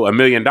 $1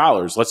 million.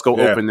 Let's go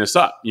open this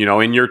up,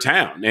 in your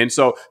town. And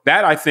so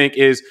that, I think,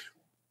 is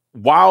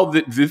while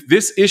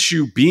this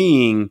issue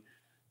being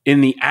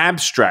in the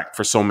abstract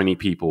for so many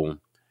people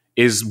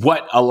is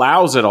what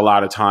allows it a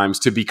lot of times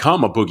to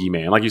become a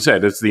boogeyman. Like you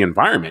said, it's the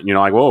environment,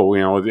 like,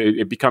 whoa,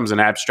 it becomes an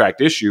abstract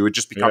issue. It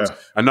just becomes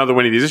another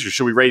one of these issues.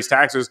 Should we raise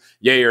taxes?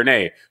 Yay or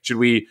nay? Should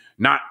we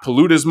not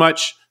pollute as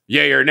much?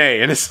 Yay or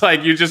nay? And it's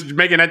like, you're just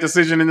making that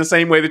decision in the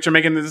same way that you're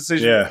making the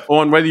decision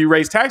on whether you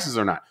raise taxes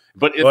or not.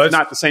 But it's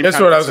not the same.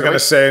 That's what I was going to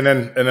say, and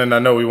then I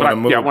know we want to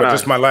move. But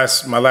just my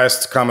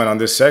last comment on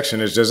this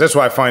section is just that's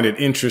why I find it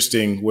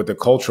interesting with the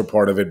culture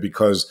part of it,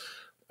 because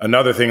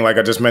another thing, like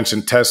I just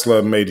mentioned,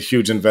 Tesla made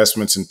huge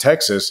investments in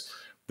Texas.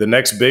 The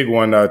next big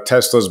one,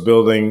 Tesla's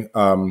building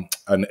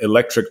an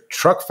electric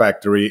truck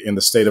factory in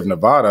the state of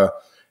Nevada,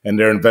 and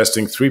they're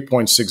investing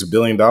 $3.6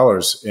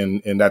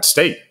 billion in that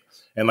state.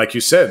 And like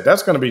you said,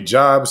 that's going to be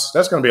jobs.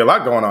 That's going to be a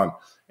lot going on.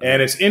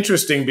 And it's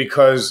interesting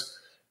because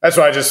that's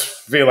why I just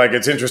feel like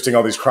it's interesting,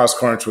 all these cross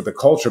currents with the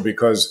culture,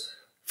 because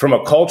from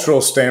a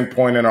cultural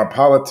standpoint in our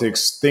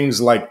politics,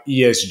 things like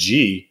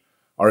ESG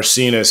are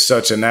seen as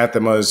such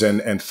anathemas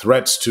and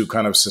threats to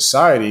kind of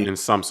society. In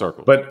some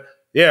circles. But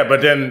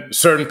then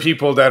certain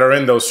people that are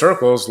in those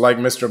circles, like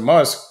Mr.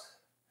 Musk,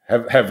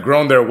 have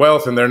grown their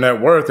wealth and their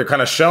net worth, they're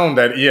kind of shown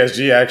that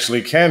ESG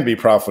actually can be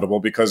profitable,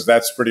 because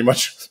that's pretty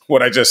much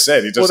what I just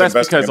said. Well, that's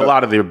because a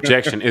lot of the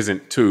objection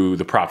isn't to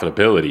the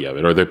profitability of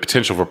it or the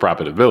potential for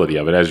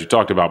profitability of it. As you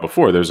talked about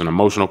before, there's an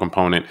emotional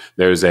component.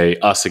 There's a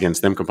us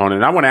against them component.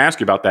 And I want to ask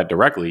you about that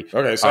directly.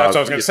 Okay, so that's what I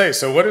was going to say.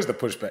 So what is the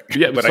pushback?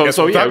 Yeah, but I guess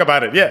we'll talk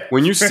about it. Yeah.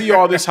 When you see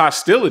all this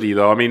hostility,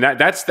 though, I mean,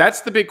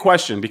 that's the big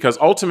question, because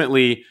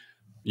ultimately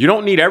you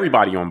don't need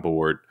everybody on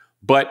board.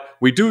 But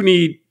we do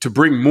need to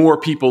bring more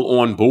people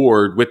on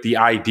board with the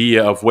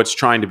idea of what's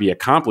trying to be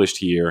accomplished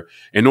here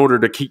in order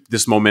to keep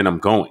this momentum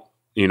going.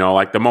 You know,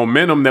 like the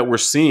momentum that we're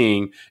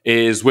seeing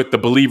is with the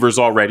believers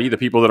already, the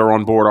people that are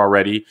on board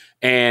already,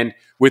 and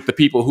with the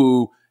people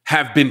who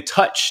have been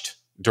touched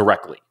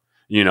directly,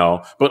 you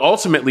know. But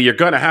ultimately, you're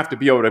going to have to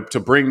be able to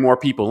bring more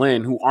people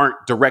in who aren't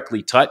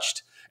directly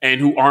touched and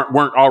who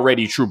weren't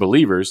already true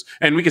believers.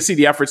 And we can see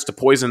the efforts to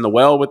poison the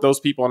well with those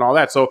people and all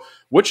that. So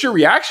what's your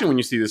reaction when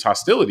you see this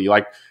hostility?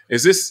 Like,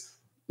 is this,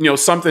 you know,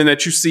 something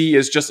that you see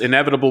as just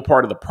inevitable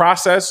part of the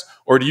process?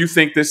 Or do you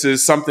think this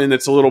is something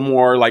that's a little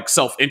more like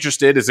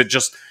self-interested? Is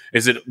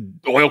it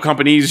oil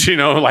companies, you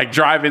know, like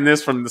driving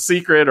this from the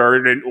secret or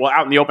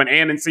out in the open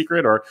and in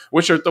secret? Or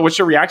what's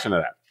your reaction to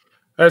that?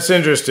 That's an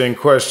interesting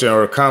question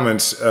or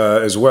comments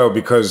as well,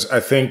 because I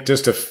think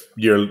just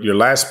your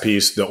last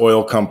piece, the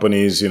oil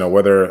companies, you know,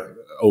 whether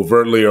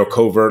overtly or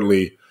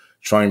covertly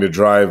trying to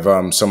drive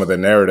some of the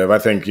narrative. I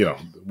think, you know,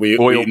 we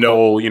know,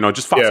 coal, you know,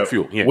 just fossil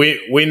fuel. Yeah.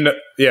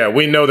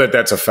 We know that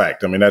that's a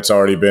fact. I mean, that's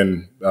already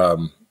been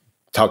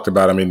talked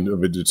about. I mean,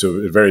 it's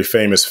a very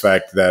famous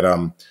fact that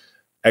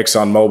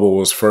ExxonMobil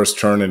was first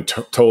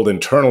told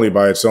internally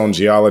by its own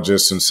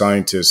geologists and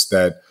scientists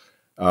that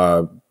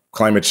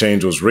climate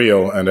change was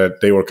real and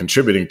that they were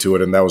contributing to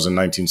it, and that was in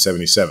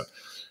 1977.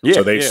 Yeah,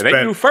 so they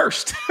knew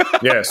first.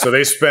 Yeah, so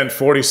they spent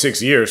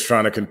 46 years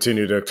trying to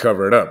continue to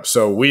cover it up.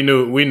 So we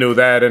knew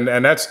that,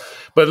 and that's.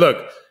 But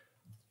look,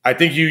 I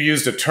think you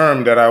used a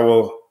term that I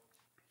will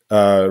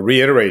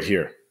reiterate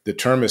here. The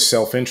term is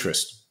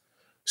self-interest.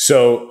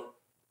 So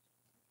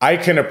I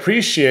can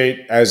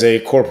appreciate as a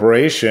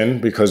corporation,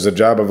 because the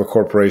job of a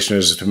corporation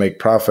is to make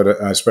profit,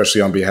 especially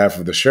on behalf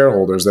of the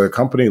shareholders, that a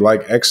company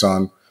like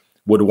Exxon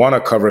would want to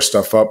cover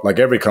stuff up like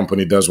every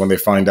company does when they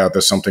find out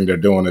that something they're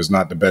doing is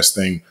not the best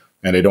thing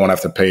and they don't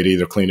have to pay to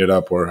either clean it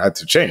up or have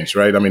to change,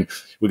 right? I mean,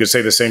 we could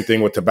say the same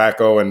thing with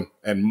tobacco and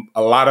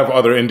a lot of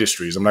other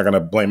industries. I'm not going to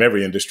blame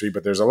every industry,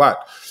 but there's a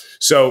lot.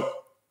 So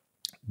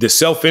the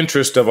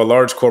self-interest of a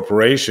large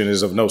corporation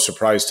is of no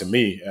surprise to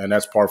me, and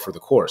that's par for the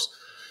course.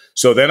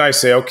 So then I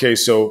say, okay,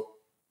 so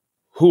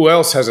who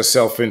else has a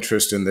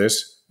self-interest in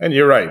this? And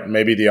you're right.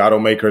 Maybe the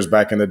automakers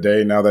back in the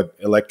day, now that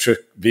electric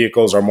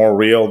vehicles are more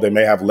real, they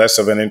may have less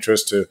of an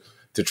interest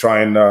to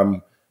try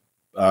and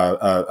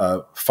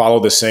follow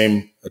the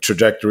same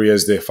trajectory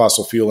as the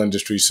fossil fuel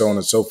industry, so on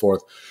and so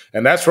forth.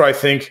 And that's where I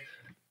think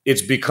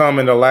it's become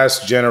in the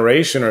last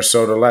generation or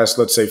so, the last,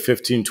 let's say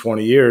 15,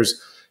 20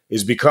 years,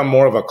 is become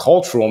more of a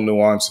cultural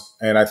nuance.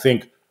 And I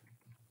think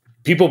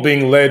people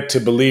being led to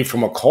believe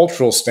from a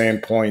cultural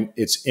standpoint,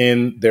 it's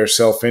in their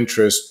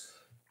self-interest.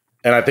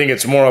 And I think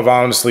it's more of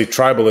honestly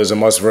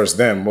tribalism, us versus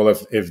them. Well,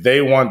 if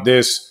they want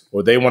this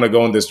or they want to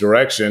go in this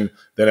direction,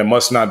 then it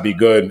must not be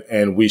good,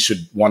 and we should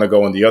want to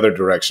go in the other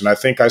direction. I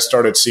think I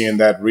started seeing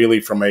that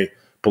really from a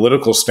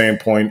political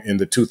standpoint in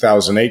the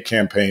 2008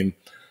 campaign,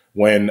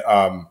 when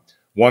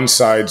one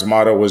side's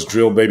motto was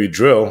 "Drill, baby,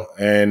 drill,"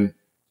 and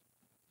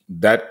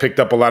that picked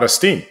up a lot of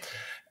steam.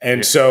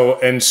 And so,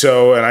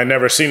 and I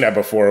never seen that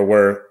before,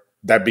 where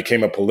that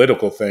became a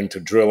political thing to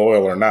drill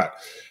oil or not.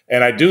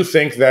 And I do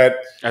think that,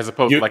 as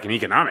opposed to like an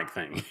economic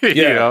thing,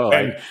 you know,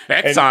 like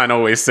Exxon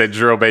always said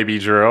 "drill, baby,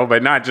 drill,"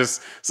 but not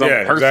just some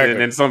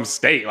person in some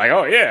state. Like,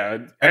 oh yeah,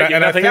 I get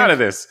nothing out of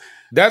this.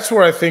 That's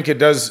where I think it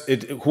does.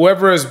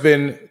 Whoever has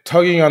been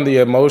tugging on the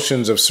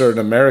emotions of certain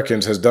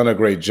Americans has done a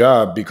great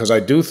job, because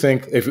I do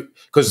think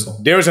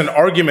because there's an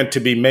argument to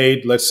be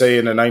made, let's say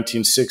in the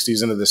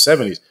 1960s into the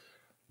 70s,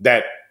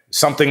 that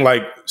something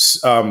like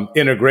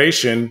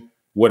integration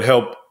would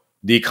help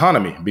the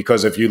economy,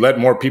 because if you let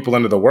more people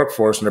into the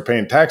workforce and they're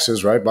paying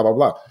taxes, right, blah, blah,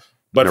 blah.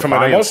 But from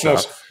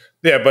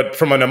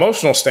an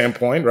emotional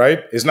standpoint, right,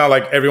 it's not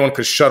like everyone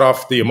could shut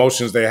off the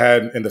emotions they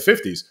had in the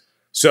 50s.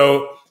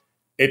 So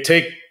it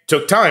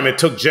took time. It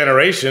took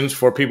generations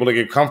for people to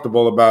get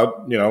comfortable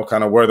about, you know,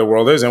 kind of where the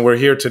world is. And we're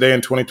here today in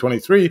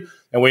 2023,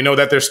 and we know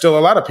that there's still a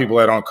lot of people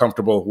that aren't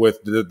comfortable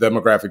with the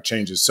demographic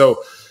changes.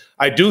 So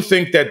I do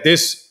think that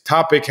this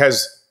topic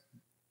has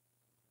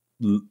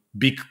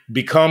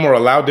become or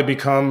allowed to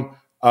become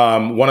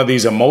one of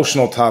these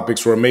emotional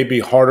topics where it may be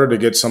harder to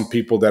get some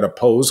people that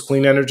oppose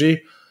clean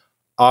energy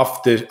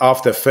off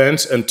the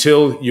fence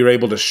until you're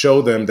able to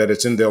show them that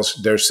it's in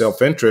their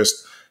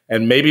self-interest.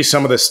 And maybe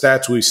some of the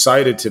stats we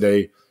cited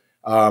today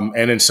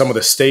and in some of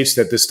the states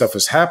that this stuff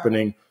is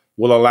happening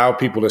will allow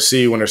people to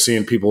see, when they're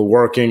seeing people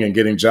working and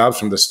getting jobs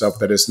from this stuff,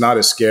 that it's not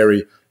as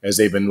scary as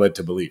they've been led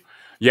to believe.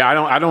 Yeah,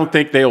 I don't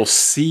think they'll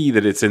see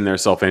that it's in their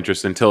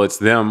self-interest until it's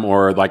them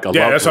or like a loved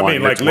one. Yeah, that's what I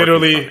mean. Like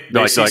literally,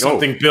 they see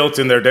something built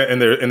in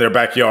their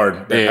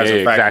backyard that has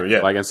a factory. Exactly. Yeah,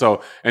 like and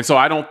so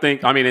I don't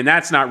think. I mean, and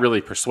that's not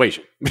really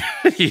persuasion.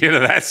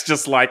 That's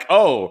just like,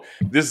 oh,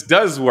 this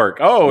does work.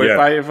 Oh,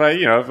 if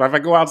I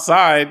go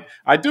outside,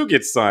 I do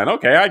get sun.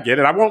 Okay, I get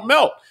it. I won't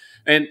melt.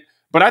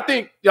 But I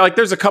think like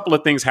there's a couple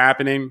of things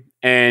happening,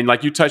 and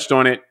like you touched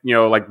on it,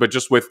 but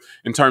just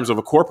in terms of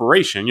a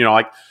corporation,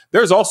 like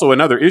there's also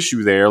another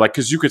issue there, like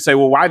because you could say,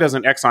 well, why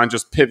doesn't Exxon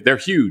just pivot? They're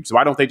huge, so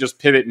why don't they just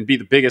pivot and be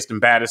the biggest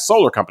and baddest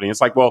solar company?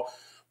 It's like, well,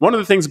 one of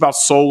the things about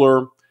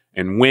solar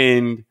and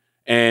wind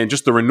and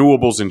just the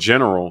renewables in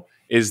general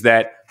is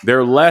that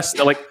they're less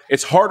like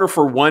it's harder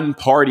for one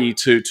party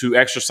to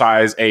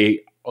exercise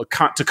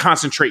to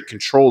concentrate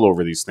control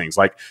over these things.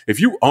 Like if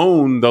you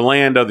own the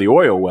land of the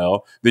oil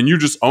well, then you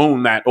just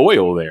own that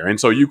oil there. And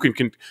so you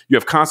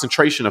have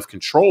concentration of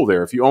control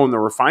there if you own the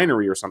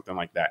refinery or something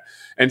like that.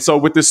 And so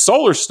with this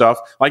solar stuff,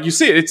 like you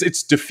see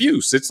it's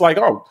diffuse. It's like,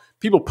 oh,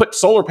 people put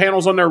solar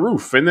panels on their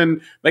roof and then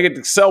they get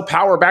to sell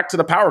power back to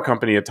the power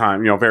company at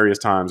various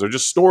times, or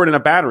just store it in a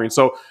battery. And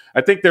so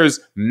I think there's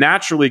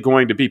naturally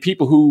going to be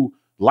people who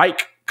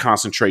like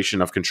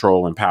concentration of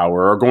control and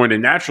power are going to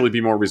naturally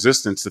be more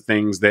resistant to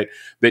things that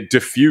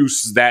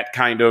diffuse that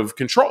kind of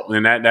control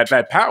and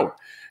that power.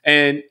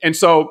 And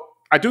so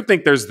I do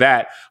think there's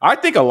that. I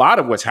think a lot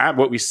of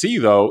what we see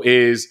though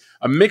is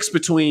a mix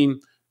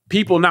between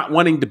people not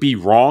wanting to be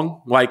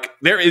wrong. Like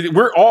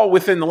we're all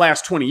within the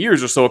last 20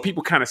 years or so of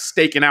people kind of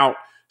staking out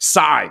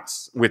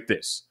sides with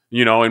this,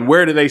 and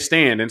where do they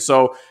stand? And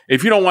so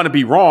if you don't want to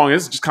be wrong,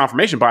 it's just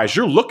confirmation bias.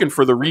 You're looking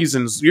for the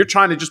reasons. You're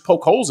trying to just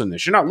poke holes in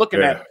this. You're not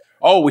looking at,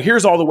 oh, well,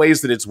 here's all the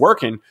ways that it's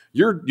working.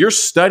 You're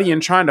studying,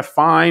 trying to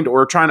find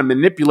or trying to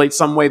manipulate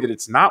some way that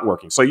it's not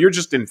working. So you're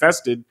just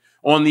invested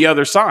on the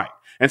other side.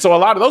 And so a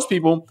lot of those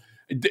people,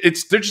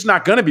 they're just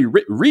not going to be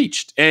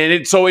reached.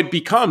 And so it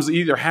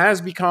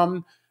has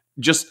become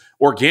just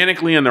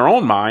organically in their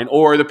own mind,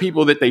 or the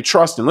people that they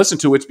trust and listen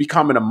to, it's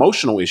become an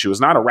emotional issue.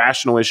 It's not a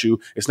rational issue.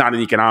 It's not an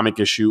economic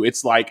issue.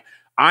 It's like,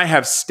 I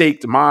have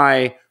staked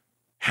my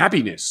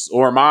happiness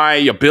or my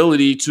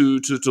ability to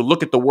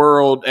look at the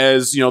world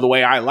as, the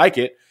way I like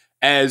it,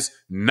 as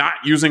not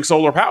using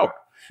solar power.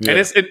 Yeah. And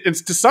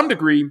it's to some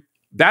degree,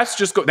 that's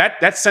just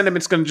that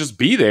sentiment's going to just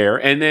be there.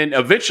 And then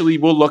eventually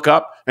we'll look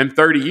up in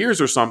 30 years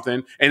or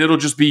something and it'll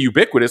just be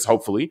ubiquitous,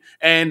 hopefully.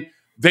 And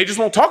they just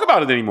won't talk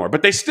about it anymore.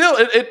 But they still,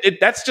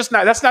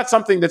 that's not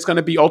something that's going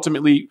to be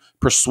ultimately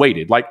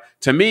persuaded. Like,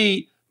 to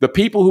me, the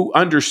people who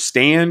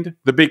understand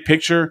the big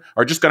picture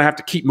are just going to have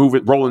to keep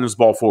rolling this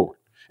ball forward.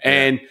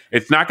 And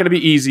it's not going to be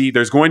easy.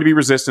 There's going to be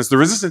resistance. The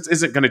resistance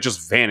isn't going to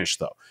just vanish,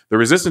 though. The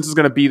resistance is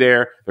going to be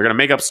there. They're going to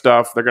make up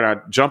stuff. They're going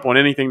to jump on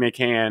anything they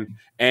can.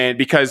 And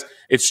because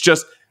it's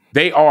just,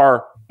 they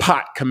are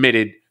pot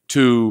committed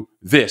to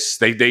this.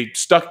 They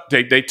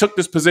took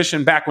this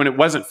position back when it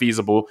wasn't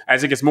feasible.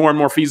 As it gets more and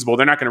more feasible,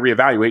 they're not going to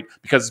reevaluate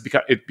because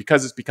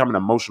it's become an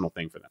emotional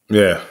thing for them.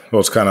 Yeah. Well,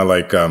 it's kind of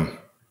like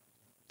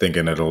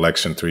thinking an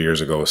election 3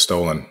 years ago was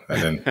stolen.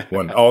 And then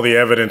when all the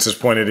evidence is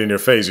pointed in your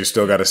face, you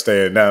still got to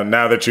stay.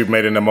 Now that you've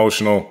made an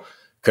emotional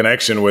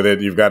connection with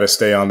it, you've got to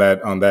stay on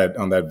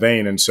that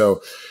vein. And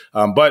so,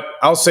 but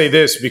I'll say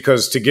this,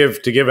 because to give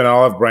an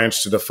olive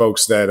branch to the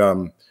folks that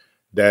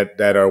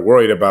are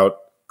worried about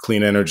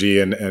clean energy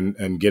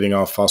and getting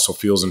off fossil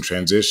fuels and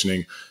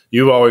transitioning,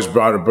 you've always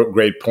brought a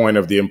great point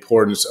of the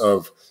importance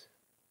of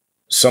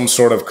some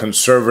sort of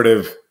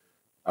conservative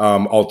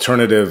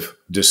alternative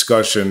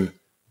discussion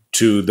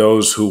to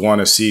those who want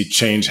to see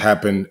change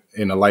happen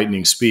in a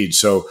lightning speed.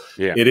 So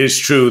It is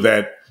true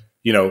that,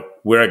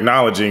 we're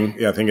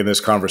acknowledging, I think in this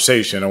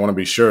conversation, I want to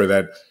be sure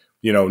that,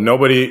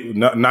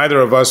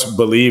 neither of us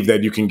believe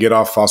that you can get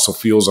off fossil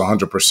fuels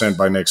 100%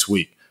 by next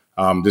week.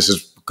 This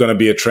is going to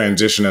be a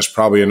transition that's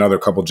probably another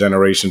couple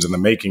generations in the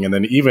making. And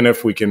then even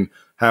if we can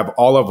have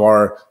all of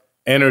our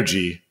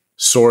energy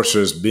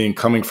sources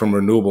coming from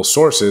renewable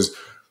sources,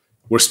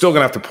 we're still going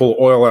to have to pull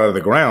oil out of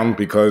the ground,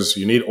 because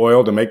you need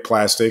oil to make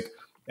plastic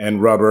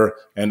and rubber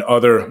and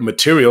other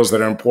materials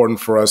that are important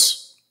for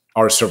us,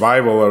 our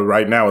survival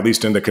right now, at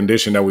least in the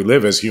condition that we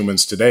live as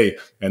humans today,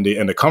 and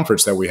the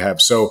comforts that we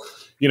have. So,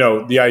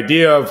 the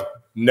idea of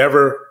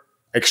never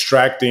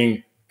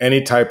extracting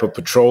any type of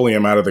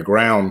petroleum out of the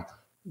ground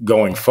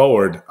going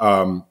forward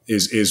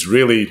is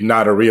really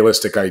not a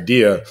realistic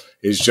idea.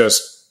 It's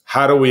just,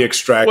 how do we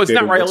extract it? Well, it's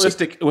not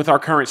realistic with our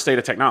current state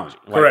of technology.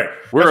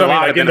 Correct. We're a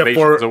lot of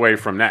innovations away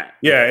from that.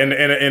 Yeah,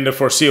 in the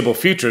foreseeable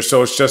future.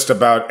 So it's just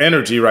about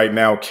energy right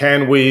now.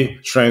 Can we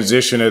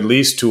transition at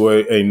least to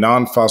a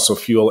non-fossil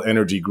fuel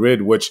energy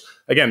grid, which,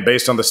 again,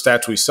 based on the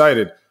stats we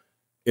cited,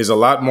 is a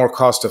lot more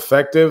cost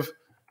effective,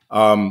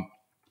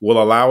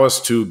 will allow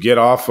us to get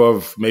off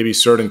of maybe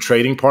certain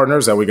trading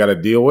partners that we got to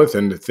deal with,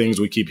 and the things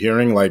we keep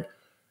hearing, like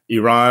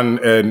Iran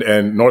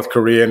and North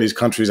Korea and these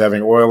countries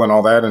having oil and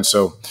all that. And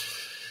so,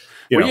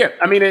 yeah,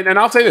 I mean, and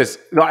I'll say this,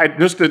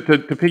 just to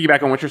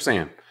piggyback on what you're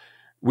saying,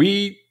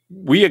 we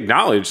we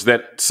acknowledge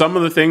that some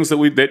of the things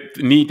that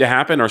need to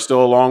happen are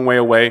still a long way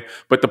away.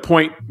 But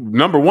the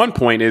number one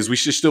point is we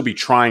should still be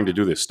trying to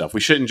do this stuff. We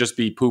shouldn't just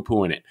be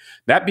poo-pooing it.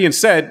 That being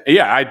said,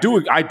 yeah, I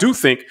do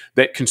think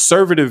that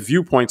conservative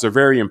viewpoints are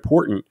very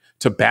important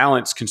to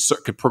balance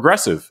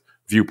progressive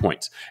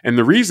viewpoints. And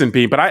the reason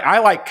being, but I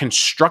like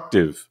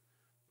constructive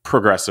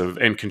progressive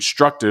and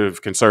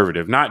constructive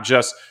conservative, not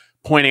just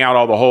pointing out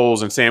all the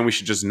holes and saying we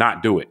should just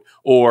not do it,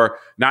 or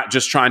not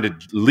just trying to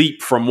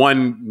leap from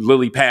one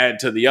lily pad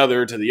to the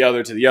other, to the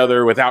other, to the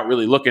other without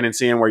really looking and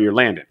seeing where you're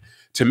landing.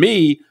 To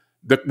me,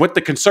 what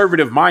the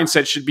conservative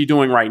mindset should be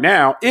doing right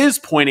now is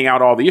pointing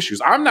out all the issues.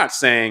 I'm not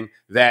saying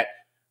that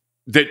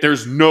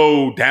there's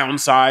no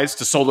downsides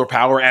to solar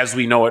power as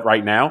we know it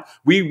right now.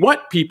 We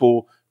want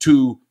people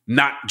to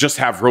not just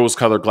have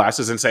rose-colored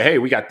glasses and say, hey,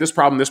 we got this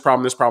problem, this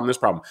problem, this problem, this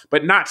problem,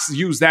 but not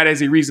use that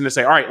as a reason to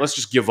say, all right, let's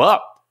just give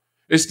up.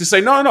 Is to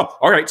say, no.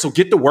 All right, so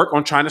get to work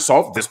on trying to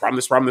solve this problem,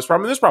 this problem, this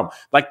problem, and this problem.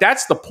 Like,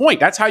 that's the point.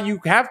 That's how you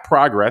have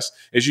progress,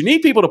 is you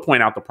need people to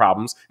point out the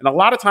problems. And a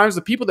lot of times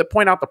the people that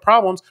point out the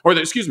problems,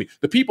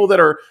 the people that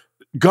are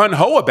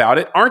gung-ho about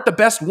it aren't the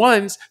best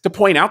ones to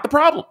point out the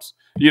problems.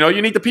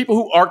 You need the people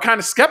who are kind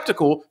of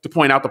skeptical to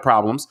point out the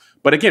problems.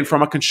 But again,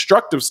 from a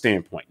constructive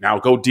standpoint, now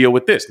go deal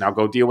with this. Now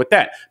go deal with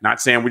that. Not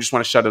saying we just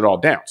want to shut it all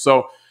down.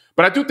 So,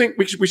 but I do think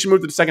we should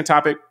move to the second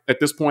topic at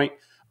this point.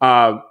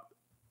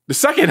 The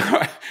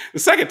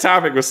second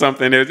topic was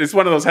something, it's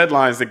one of those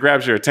headlines that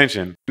grabs your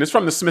attention. It's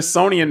from the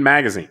Smithsonian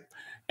Magazine.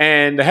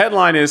 And the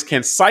headline is,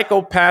 can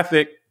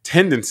psychopathic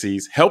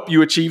tendencies help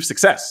you achieve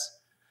success? ?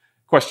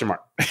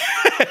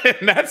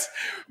 And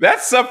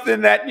that's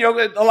something that,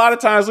 a lot of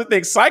times we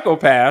think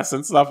psychopaths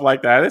and stuff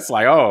like that. It's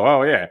like,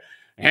 oh yeah,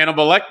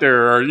 Hannibal Lecter,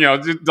 or,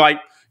 just like,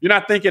 you're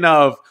not thinking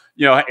of,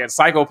 a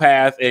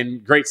psychopath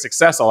and great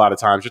success. A lot of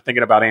times you're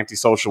thinking about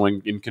antisocial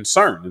and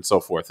concern and so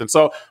forth. And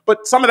so,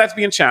 but some of that's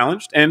being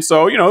challenged. And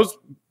so, it's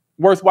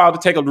worthwhile to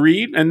take a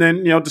read and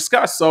then,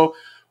 discuss. So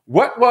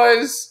what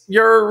was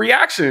your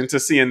reaction to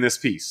seeing this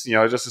piece?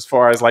 Just as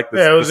far as like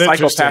the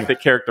psychopathic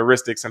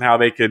characteristics and how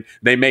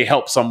they may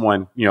help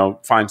someone,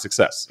 find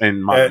success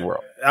in modern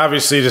world.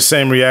 Obviously the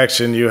same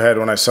reaction you had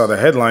when I saw the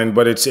headline,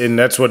 but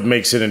that's what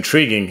makes it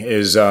intriguing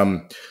is,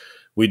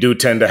 we do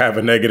tend to have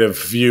a negative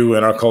view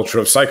in our culture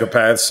of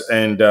psychopaths.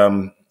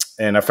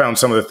 And I found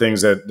some of the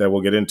things that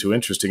we'll get into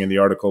interesting in the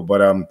article.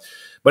 But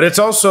it's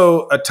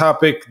also a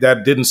topic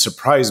that didn't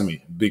surprise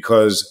me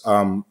because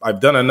I've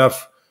done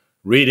enough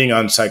reading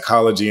on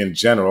psychology in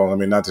general. I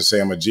mean, not to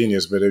say I'm a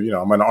genius, but,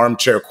 I'm an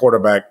armchair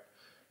quarterback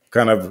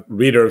kind of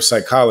reader of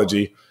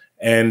psychology.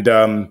 And,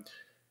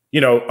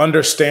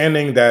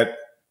 understanding that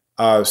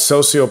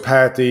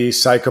sociopathy,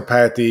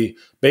 psychopathy,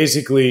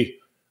 basically,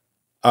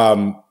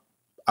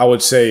 I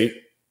would say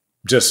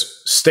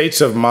just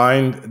states of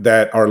mind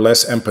that are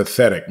less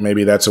empathetic,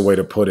 maybe that's a way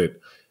to put it,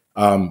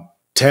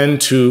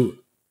 tend to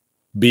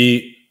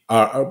be,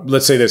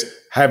 let's say this,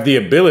 have the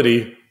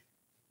ability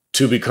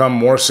to become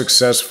more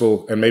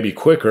successful and maybe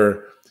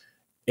quicker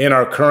in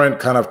our current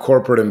kind of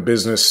corporate and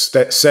business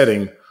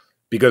setting,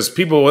 because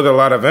people with a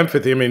lot of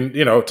empathy, I mean,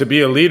 to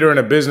be a leader in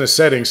a business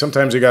setting,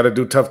 sometimes you got to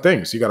do tough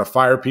things. You got to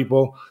fire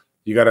people.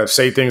 You got to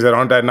say things that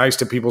aren't that nice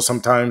to people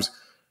sometimes.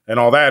 And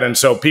all that. And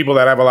so people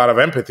that have a lot of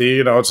empathy,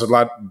 it's a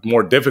lot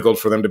more difficult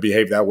for them to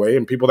behave that way.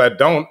 And people that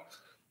don't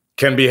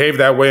can behave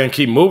that way and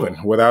keep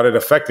moving without it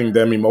affecting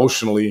them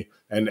emotionally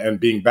and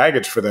being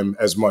baggage for them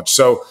as much.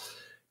 So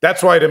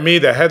that's why, to me,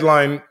 the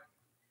headline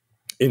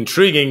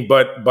intriguing,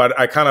 but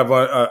I kind of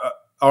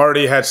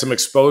already had some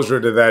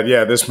exposure to that.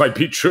 Yeah, this might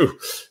be true.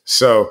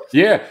 So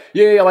yeah.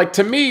 Like,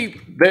 to me,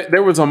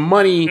 there was a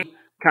money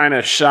kind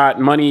of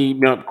shot, money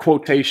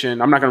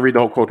quotation. I'm not going to read the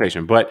whole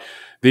quotation, but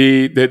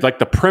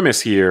the premise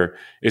here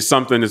is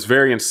something that's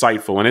very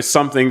insightful. And it's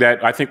something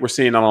that I think we're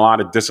seeing in a lot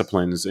of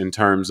disciplines in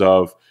terms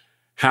of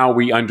how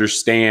we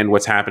understand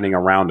what's happening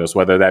around us,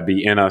 whether that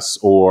be in us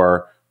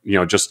or,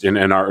 just in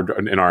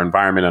our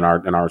environment, in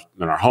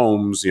our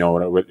homes, in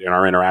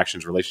our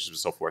interactions, relationships, and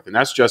so forth. And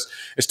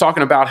it's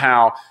talking about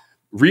how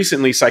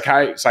recently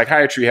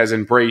psychiatry has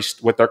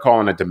embraced what they're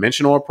calling a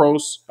dimensional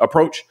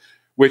approach,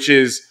 which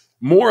is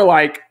more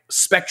like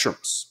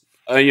spectrums.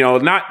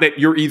 Not that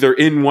you're either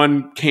in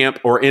one camp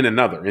or in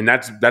another. And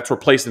that's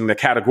replacing the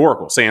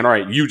categorical, saying, all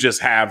right, you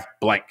just have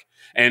blank.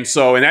 And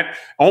that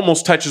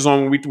almost touches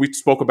on what we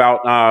spoke about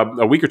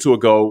a week or two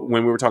ago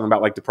when we were talking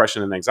about like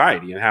depression and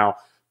anxiety and how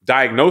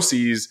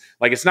diagnoses,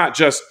 like, it's not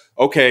just,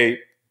 okay,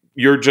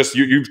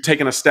 you've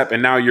taken a step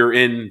and now you're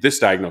in this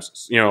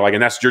diagnosis,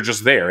 and you're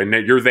just there and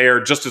you're there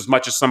just as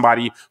much as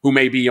somebody who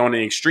may be on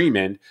the extreme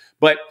end.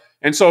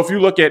 And so if you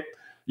look at,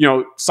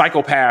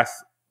 psychopath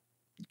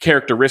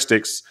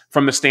characteristics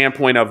from the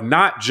standpoint of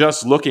not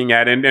just looking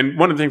at, and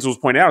one of the things that was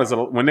pointed out is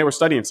that when they were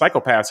studying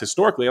psychopaths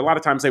historically, a lot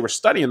of times they were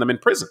studying them in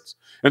prisons.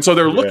 And so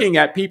they're looking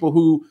at people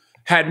who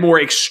had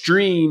more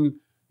extreme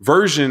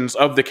versions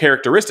of the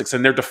characteristics,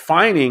 and they're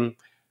defining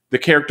the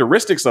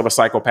characteristics of a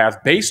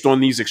psychopath based on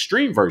these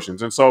extreme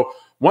versions. And so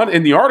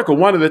in the article,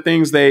 one of the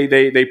things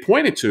they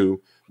pointed to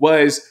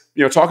was,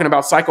 talking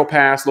about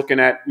psychopaths, looking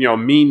at,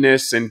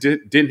 meanness and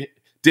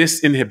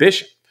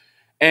disinhibition,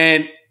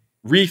 and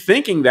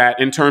rethinking that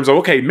in terms of,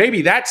 okay,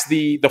 maybe that's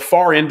the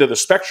far end of the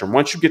spectrum.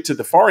 Once you get to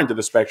the far end of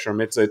the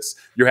spectrum, it's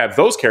you have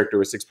those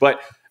characteristics,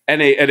 but at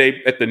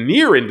the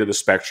near end of the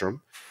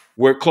spectrum,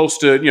 we're close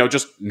to,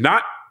 just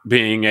not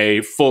being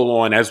a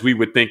full-on, as we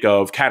would think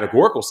of,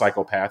 categorical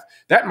psychopath.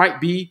 That might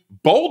be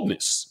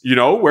boldness,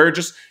 where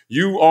just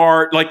you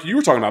are, like you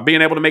were talking about,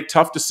 being able to make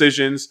tough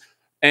decisions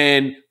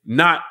and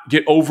not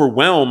get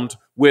overwhelmed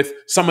with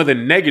some of the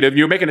negative.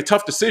 You're making a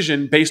tough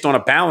decision based on a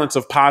balance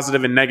of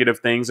positive and negative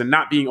things, and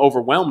not being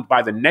overwhelmed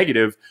by the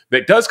negative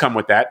that does come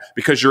with that,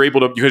 because you're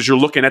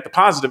looking at the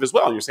positive as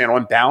well. And you're saying,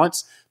 on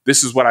balance,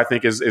 this is what I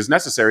think is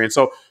necessary. And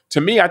so to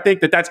me, I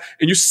think and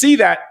you see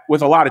that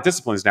with a lot of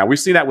disciplines now. We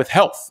see that with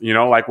health,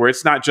 like where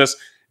it's not just,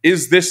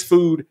 is this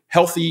food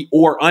healthy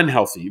or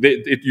unhealthy?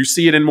 You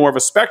see it in more of a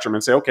spectrum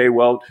and say, okay,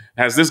 well,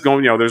 has this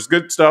going, there's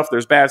good stuff,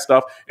 there's bad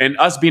stuff. And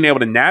us being able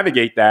to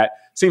navigate that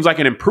seems like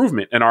an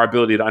improvement in our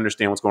ability to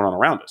understand what's going on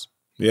around us.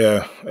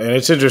 Yeah. And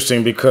it's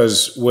interesting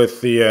because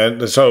with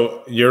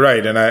so you're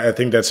right. And I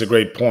think that's a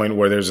great point,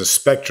 where there's a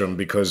spectrum,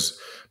 because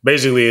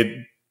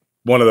basically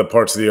one of the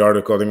parts of the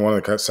article, I think one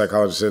of the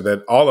psychologists said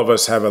that all of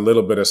us have a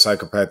little bit of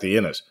psychopathy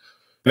in us.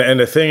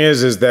 And the thing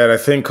is that I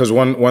think, because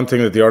one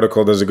thing that the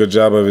article does a good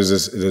job of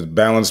is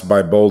balanced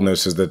by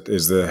boldness is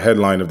the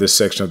headline of this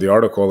section of the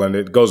article. And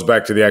it goes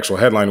back to the actual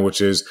headline, which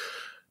is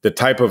the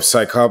type of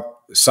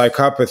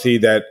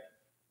psychopathy that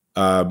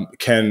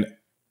can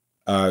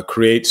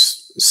create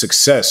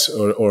success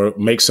or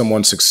make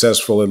someone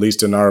successful, at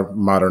least in our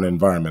modern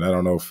environment. I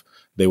don't know if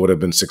they would have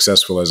been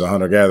successful as a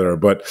hunter-gatherer,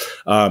 but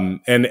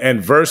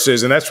and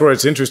versus, and that's where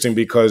it's interesting,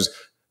 because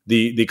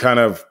the kind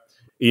of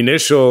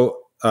initial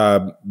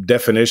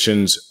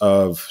definitions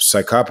of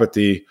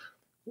psychopathy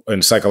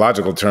in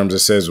psychological terms, it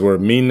says, were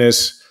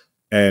meanness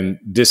and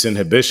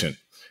disinhibition.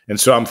 And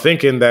so I'm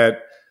thinking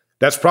that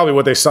that's probably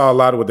what they saw a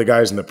lot with the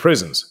guys in the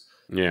prisons.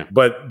 Yeah.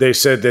 But they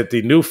said that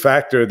the new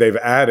factor they've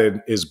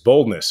added is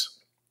boldness.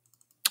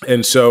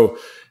 And so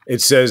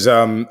it says,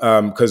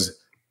 because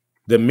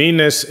the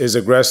meanness is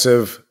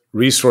aggressive,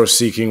 resource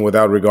seeking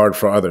without regard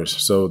for others.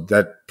 So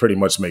that pretty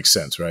much makes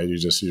sense, right? You're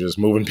just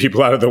moving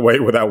people out of the way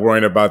without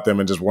worrying about them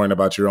and just worrying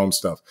about your own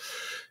stuff.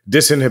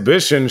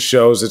 Disinhibition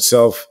shows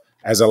itself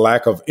as a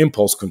lack of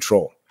impulse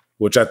control,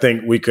 which I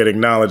think we could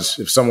acknowledge.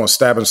 If someone's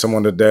stabbing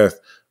someone to death,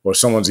 or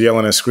someone's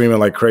yelling and screaming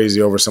like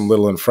crazy over some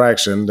little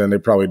infraction, then they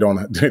probably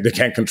they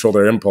can't control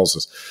their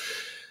impulses.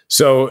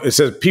 So it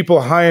says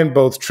people high in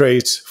both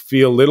traits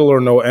feel little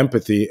or no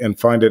empathy and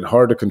find it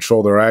hard to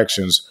control their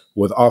actions,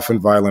 with often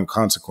violent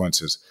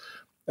consequences.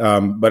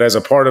 But as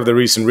a part of the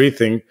recent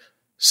rethink,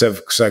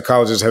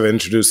 psychologists have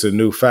introduced a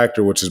new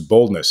factor, which is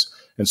boldness.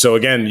 And so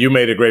again, you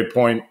made a great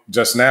point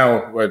just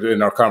now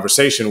in our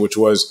conversation, which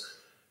was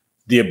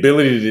the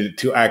ability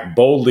to act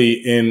boldly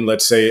in,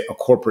 let's say, a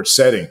corporate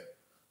setting,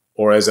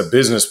 or as a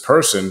business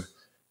person,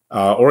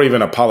 or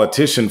even a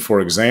politician,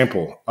 for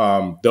example.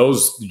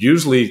 Those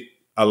usually,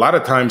 a lot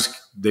of times,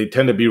 they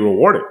tend to be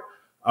rewarded.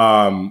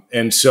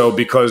 And so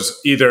because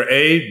either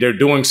A, they're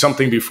doing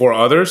something before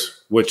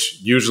others, which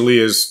usually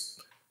is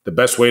the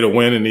best way to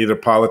win in either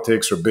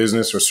politics or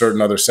business or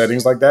certain other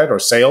settings like that, or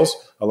sales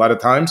a lot of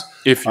times.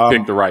 If you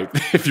pick the right,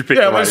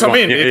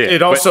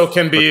 it also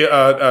can be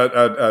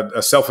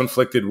a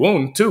self-inflicted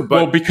wound too.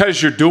 But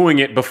because you're doing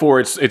it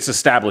before it's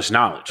established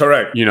knowledge.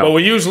 Correct. But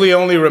we usually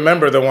only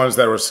remember the ones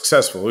that were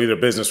successful, either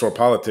business or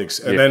politics.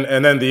 And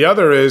then the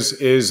other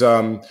is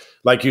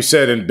like you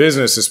said, in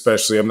business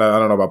especially, I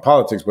don't know about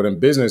politics, but in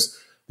business,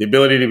 the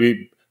ability to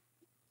be,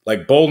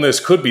 like, boldness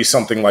could be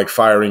something like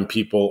firing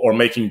people or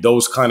making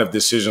those kind of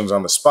decisions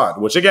on the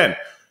spot, which again,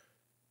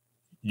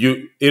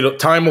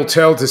 time will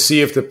tell to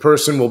see if the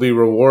person will be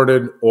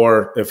rewarded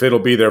or if it'll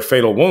be their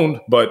fatal wound.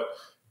 But,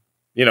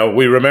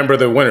 we remember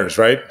the winners,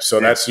 right? So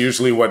that's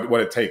usually what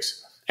it takes.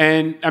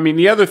 And I mean,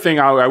 the other thing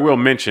I will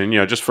mention,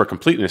 just for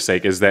completeness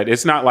sake, is that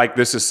it's not like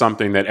this is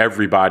something that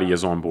everybody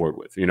is on board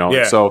with,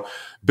 So,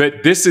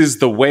 but this is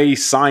the way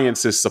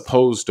science is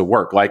supposed to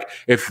work. Like,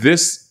 if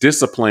this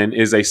discipline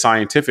is a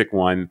scientific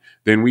one,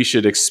 then we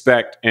should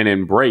expect and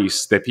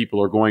embrace that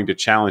people are going to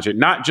challenge it,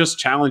 not just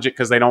challenge it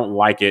because they don't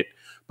like it,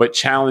 but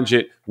challenge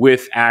it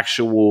with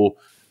actual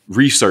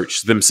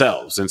research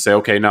themselves and say,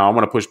 okay, no, I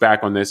want to push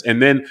back on this.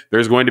 And then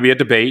there's going to be a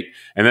debate.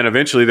 And then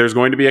eventually there's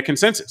going to be a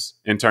consensus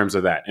in terms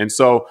of that. And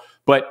so,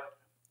 but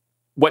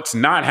what's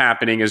not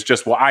happening is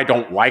just, well, I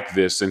don't like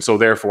this, and so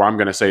therefore I'm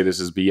going to say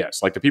this is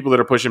BS. Like, the people that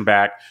are pushing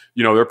back,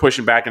 they're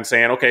pushing back and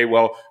saying, okay,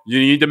 well, you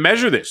need to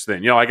measure this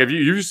then. Like, if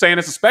you're saying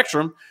it's a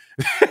spectrum,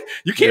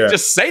 you can't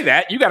just say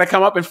that. You got to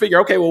come up and figure,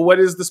 okay, well, what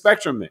is the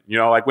spectrum then?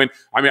 Like,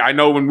 I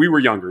know when we were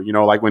younger,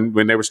 like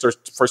when they were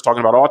first talking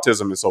about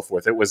autism and so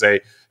forth, it was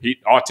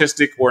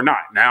autistic or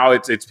not. Now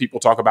it's people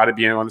talk about it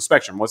being on the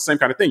spectrum. Well, it's the same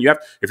kind of thing.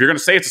 If you're going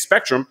to say it's a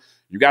spectrum,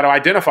 you got to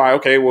identify,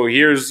 okay, well,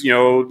 here's,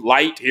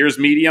 light, here's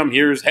medium,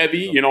 here's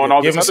heavy, and all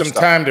this other stuff. Give them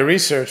some time to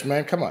research,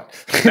 man. Come on.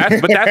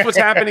 But that's what's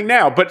happening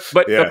now. But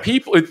the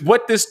people,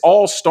 what this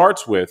all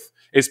starts with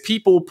is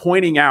people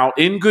pointing out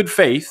in good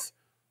faith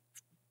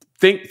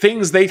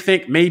things they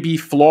think may be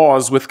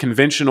flaws with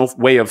conventional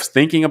way of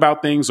thinking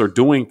about things or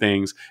doing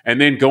things,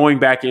 and then going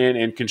back in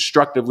and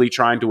constructively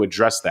trying to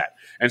address that.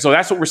 And so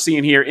that's what we're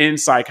seeing here in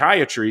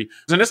psychiatry.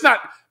 And it's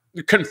not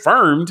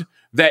confirmed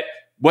that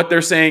what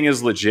they're saying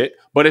is legit,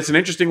 but it's an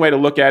interesting way to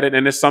look at it.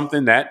 And it's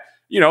something that,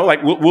 you know,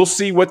 like we'll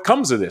see what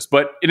comes of this.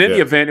 But in any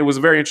event, it was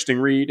a very interesting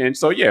read. And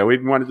so, yeah, we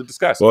wanted to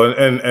discuss. Well,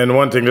 and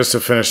one thing, just to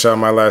finish out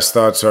my last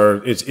thoughts,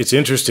 are it's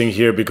interesting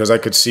here because I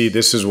could see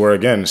this is where,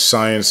 again,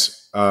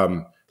 science,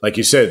 like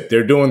you said,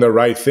 they're doing the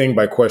right thing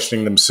by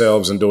questioning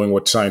themselves and doing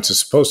what science is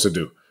supposed to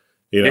do.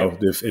 You know,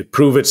 if it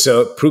prove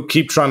itself,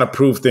 keep trying to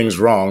prove things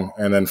wrong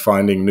and then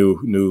finding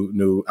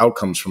new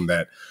outcomes from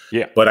that.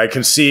 Yeah. But I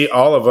can see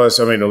all of us,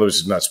 I mean,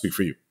 let's not speak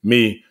for you,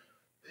 me,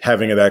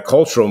 having that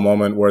cultural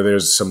moment where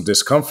there's some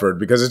discomfort,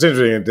 because it's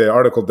interesting. The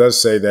article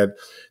does say that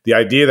the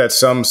idea that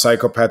some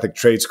psychopathic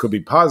traits could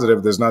be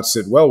positive does not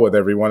sit well with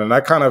everyone. And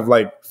I kind of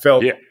like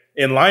felt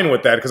in line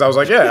with that, because I was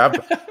like, yeah,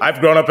 I've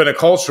grown up in a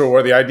culture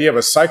where the idea of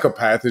a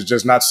psychopath is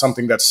just not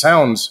something that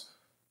sounds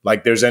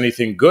like there's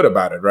anything good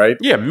about it, right?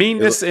 Yeah,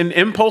 meanness and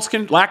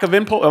lack of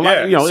impulse,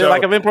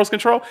 lack of impulse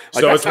control.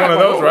 Like, so it's one of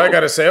those where I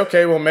got to say,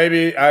 okay, well,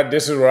 maybe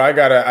this is where I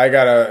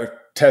gotta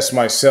test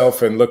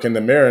myself and look in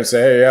the mirror and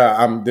say, hey,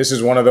 yeah, this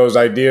is one of those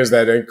ideas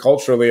that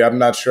culturally, I'm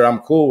not sure I'm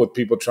cool with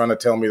people trying to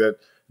tell me that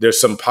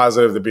there's some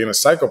positive to being a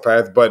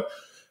psychopath, but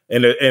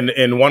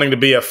in wanting to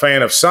be a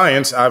fan of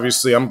science,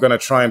 obviously, I'm going to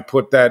try and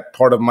put that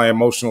part of my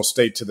emotional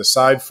state to the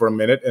side for a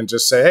minute and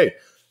just say, hey,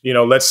 you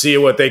know, let's see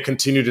what they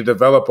continue to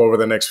develop over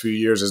the next few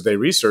years as they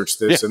research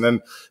this. Yeah. And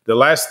then the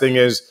last thing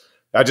is,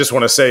 I just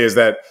want to say is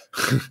that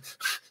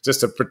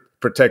just to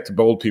protect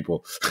bold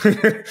people,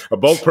 a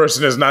bold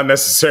person is not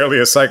necessarily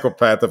a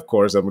psychopath, of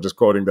course. I'm just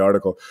quoting the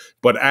article,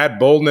 but add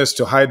boldness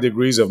to high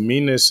degrees of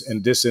meanness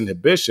and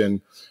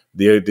disinhibition.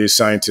 The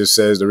scientist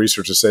says, the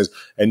researcher says,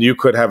 and you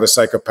could have a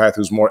psychopath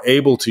who's more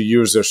able to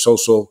use their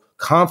social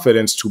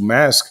confidence to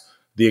mask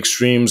the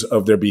extremes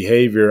of their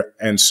behavior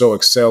and so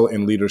excel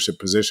in leadership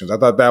positions. I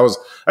thought that was,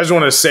 I just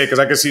wanted to say, because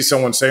I could see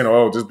someone saying,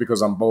 oh, just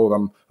because I'm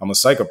bold, I'm a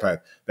psychopath.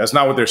 That's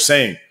not what they're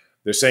saying.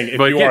 They're saying if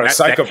you are a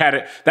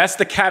psychopath. That's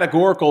the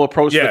categorical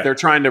approach that they're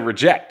trying to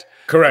reject.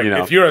 Correct. You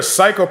know? If you're a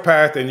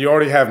psychopath and you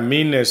already have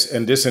meanness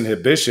and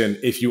disinhibition,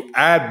 if you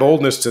add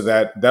boldness to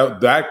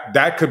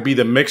that could be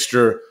the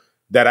mixture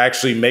that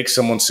actually makes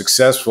someone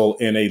successful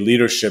in a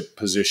leadership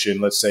position,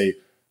 let's say,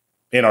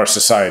 in our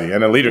society,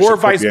 and a leadership, or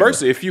vice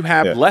versa. If you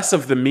have less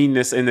of the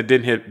meanness and the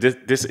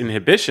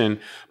disinhibition,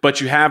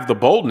 but you have the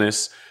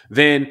boldness,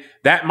 then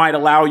that might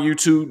allow you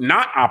to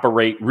not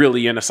operate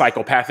really in a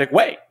psychopathic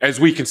way, as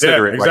we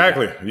consider it.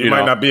 Exactly. Right now. You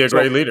might not be a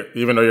great leader,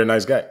 even though you're a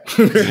nice guy.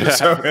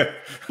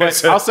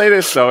 But I'll say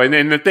this though,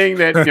 and the thing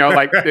that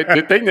like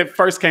the thing that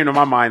first came to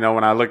my mind though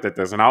when I looked at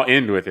this, and I'll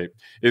end with it,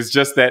 is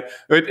just that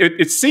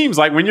it seems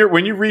like when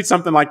you read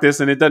something like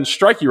this and it doesn't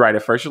strike you right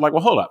at first, you're like,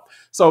 well, hold up,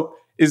 so.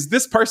 Is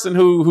this person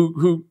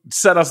who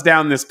set us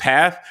down this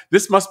path?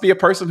 This must be a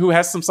person who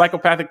has some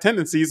psychopathic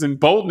tendencies, and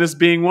boldness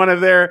being one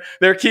of their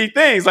key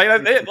things.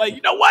 Like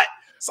you know what?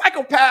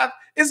 Psychopath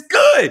is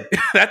good.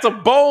 That's a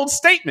bold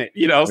statement,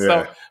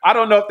 So I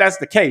don't know if that's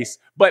the case,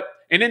 but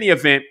in any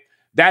event,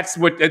 that's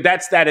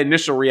that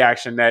initial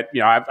reaction that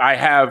I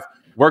have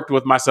worked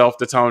with myself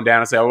to tone down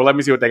and say, oh, well, let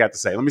me see what they got to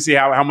say. Let me see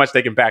how much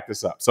they can back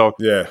this up. So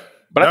yeah.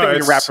 But I think we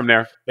can wrap from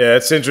there. Yeah,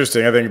 it's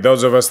interesting. I think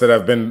those of us that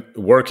have been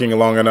working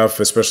long enough,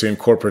 especially in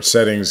corporate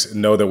settings,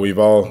 know that we've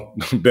all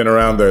been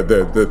around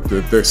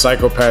the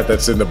psychopath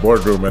that's in the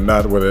boardroom and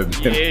not with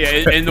it.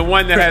 Yeah, and the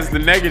one that has the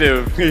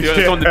negative,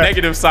 it's on the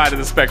negative side of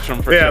the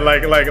spectrum. For sure.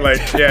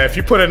 If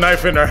you put a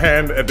knife in their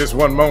hand at this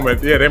one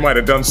moment, they might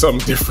have done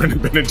something different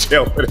and been in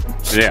jail with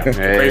it.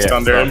 Based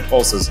on their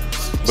impulses.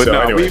 But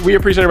anyway. we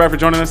appreciate everybody for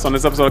joining us on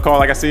this episode of Call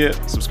Like I See It.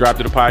 Subscribe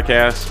to the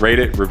podcast, rate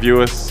it,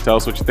 review us, tell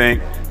us what you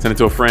think, send it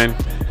to a friend.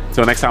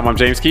 Until next time, I'm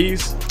James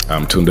Keys.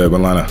 I'm Tunde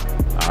Ogunlana.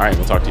 All right,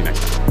 we'll talk to you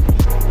next time.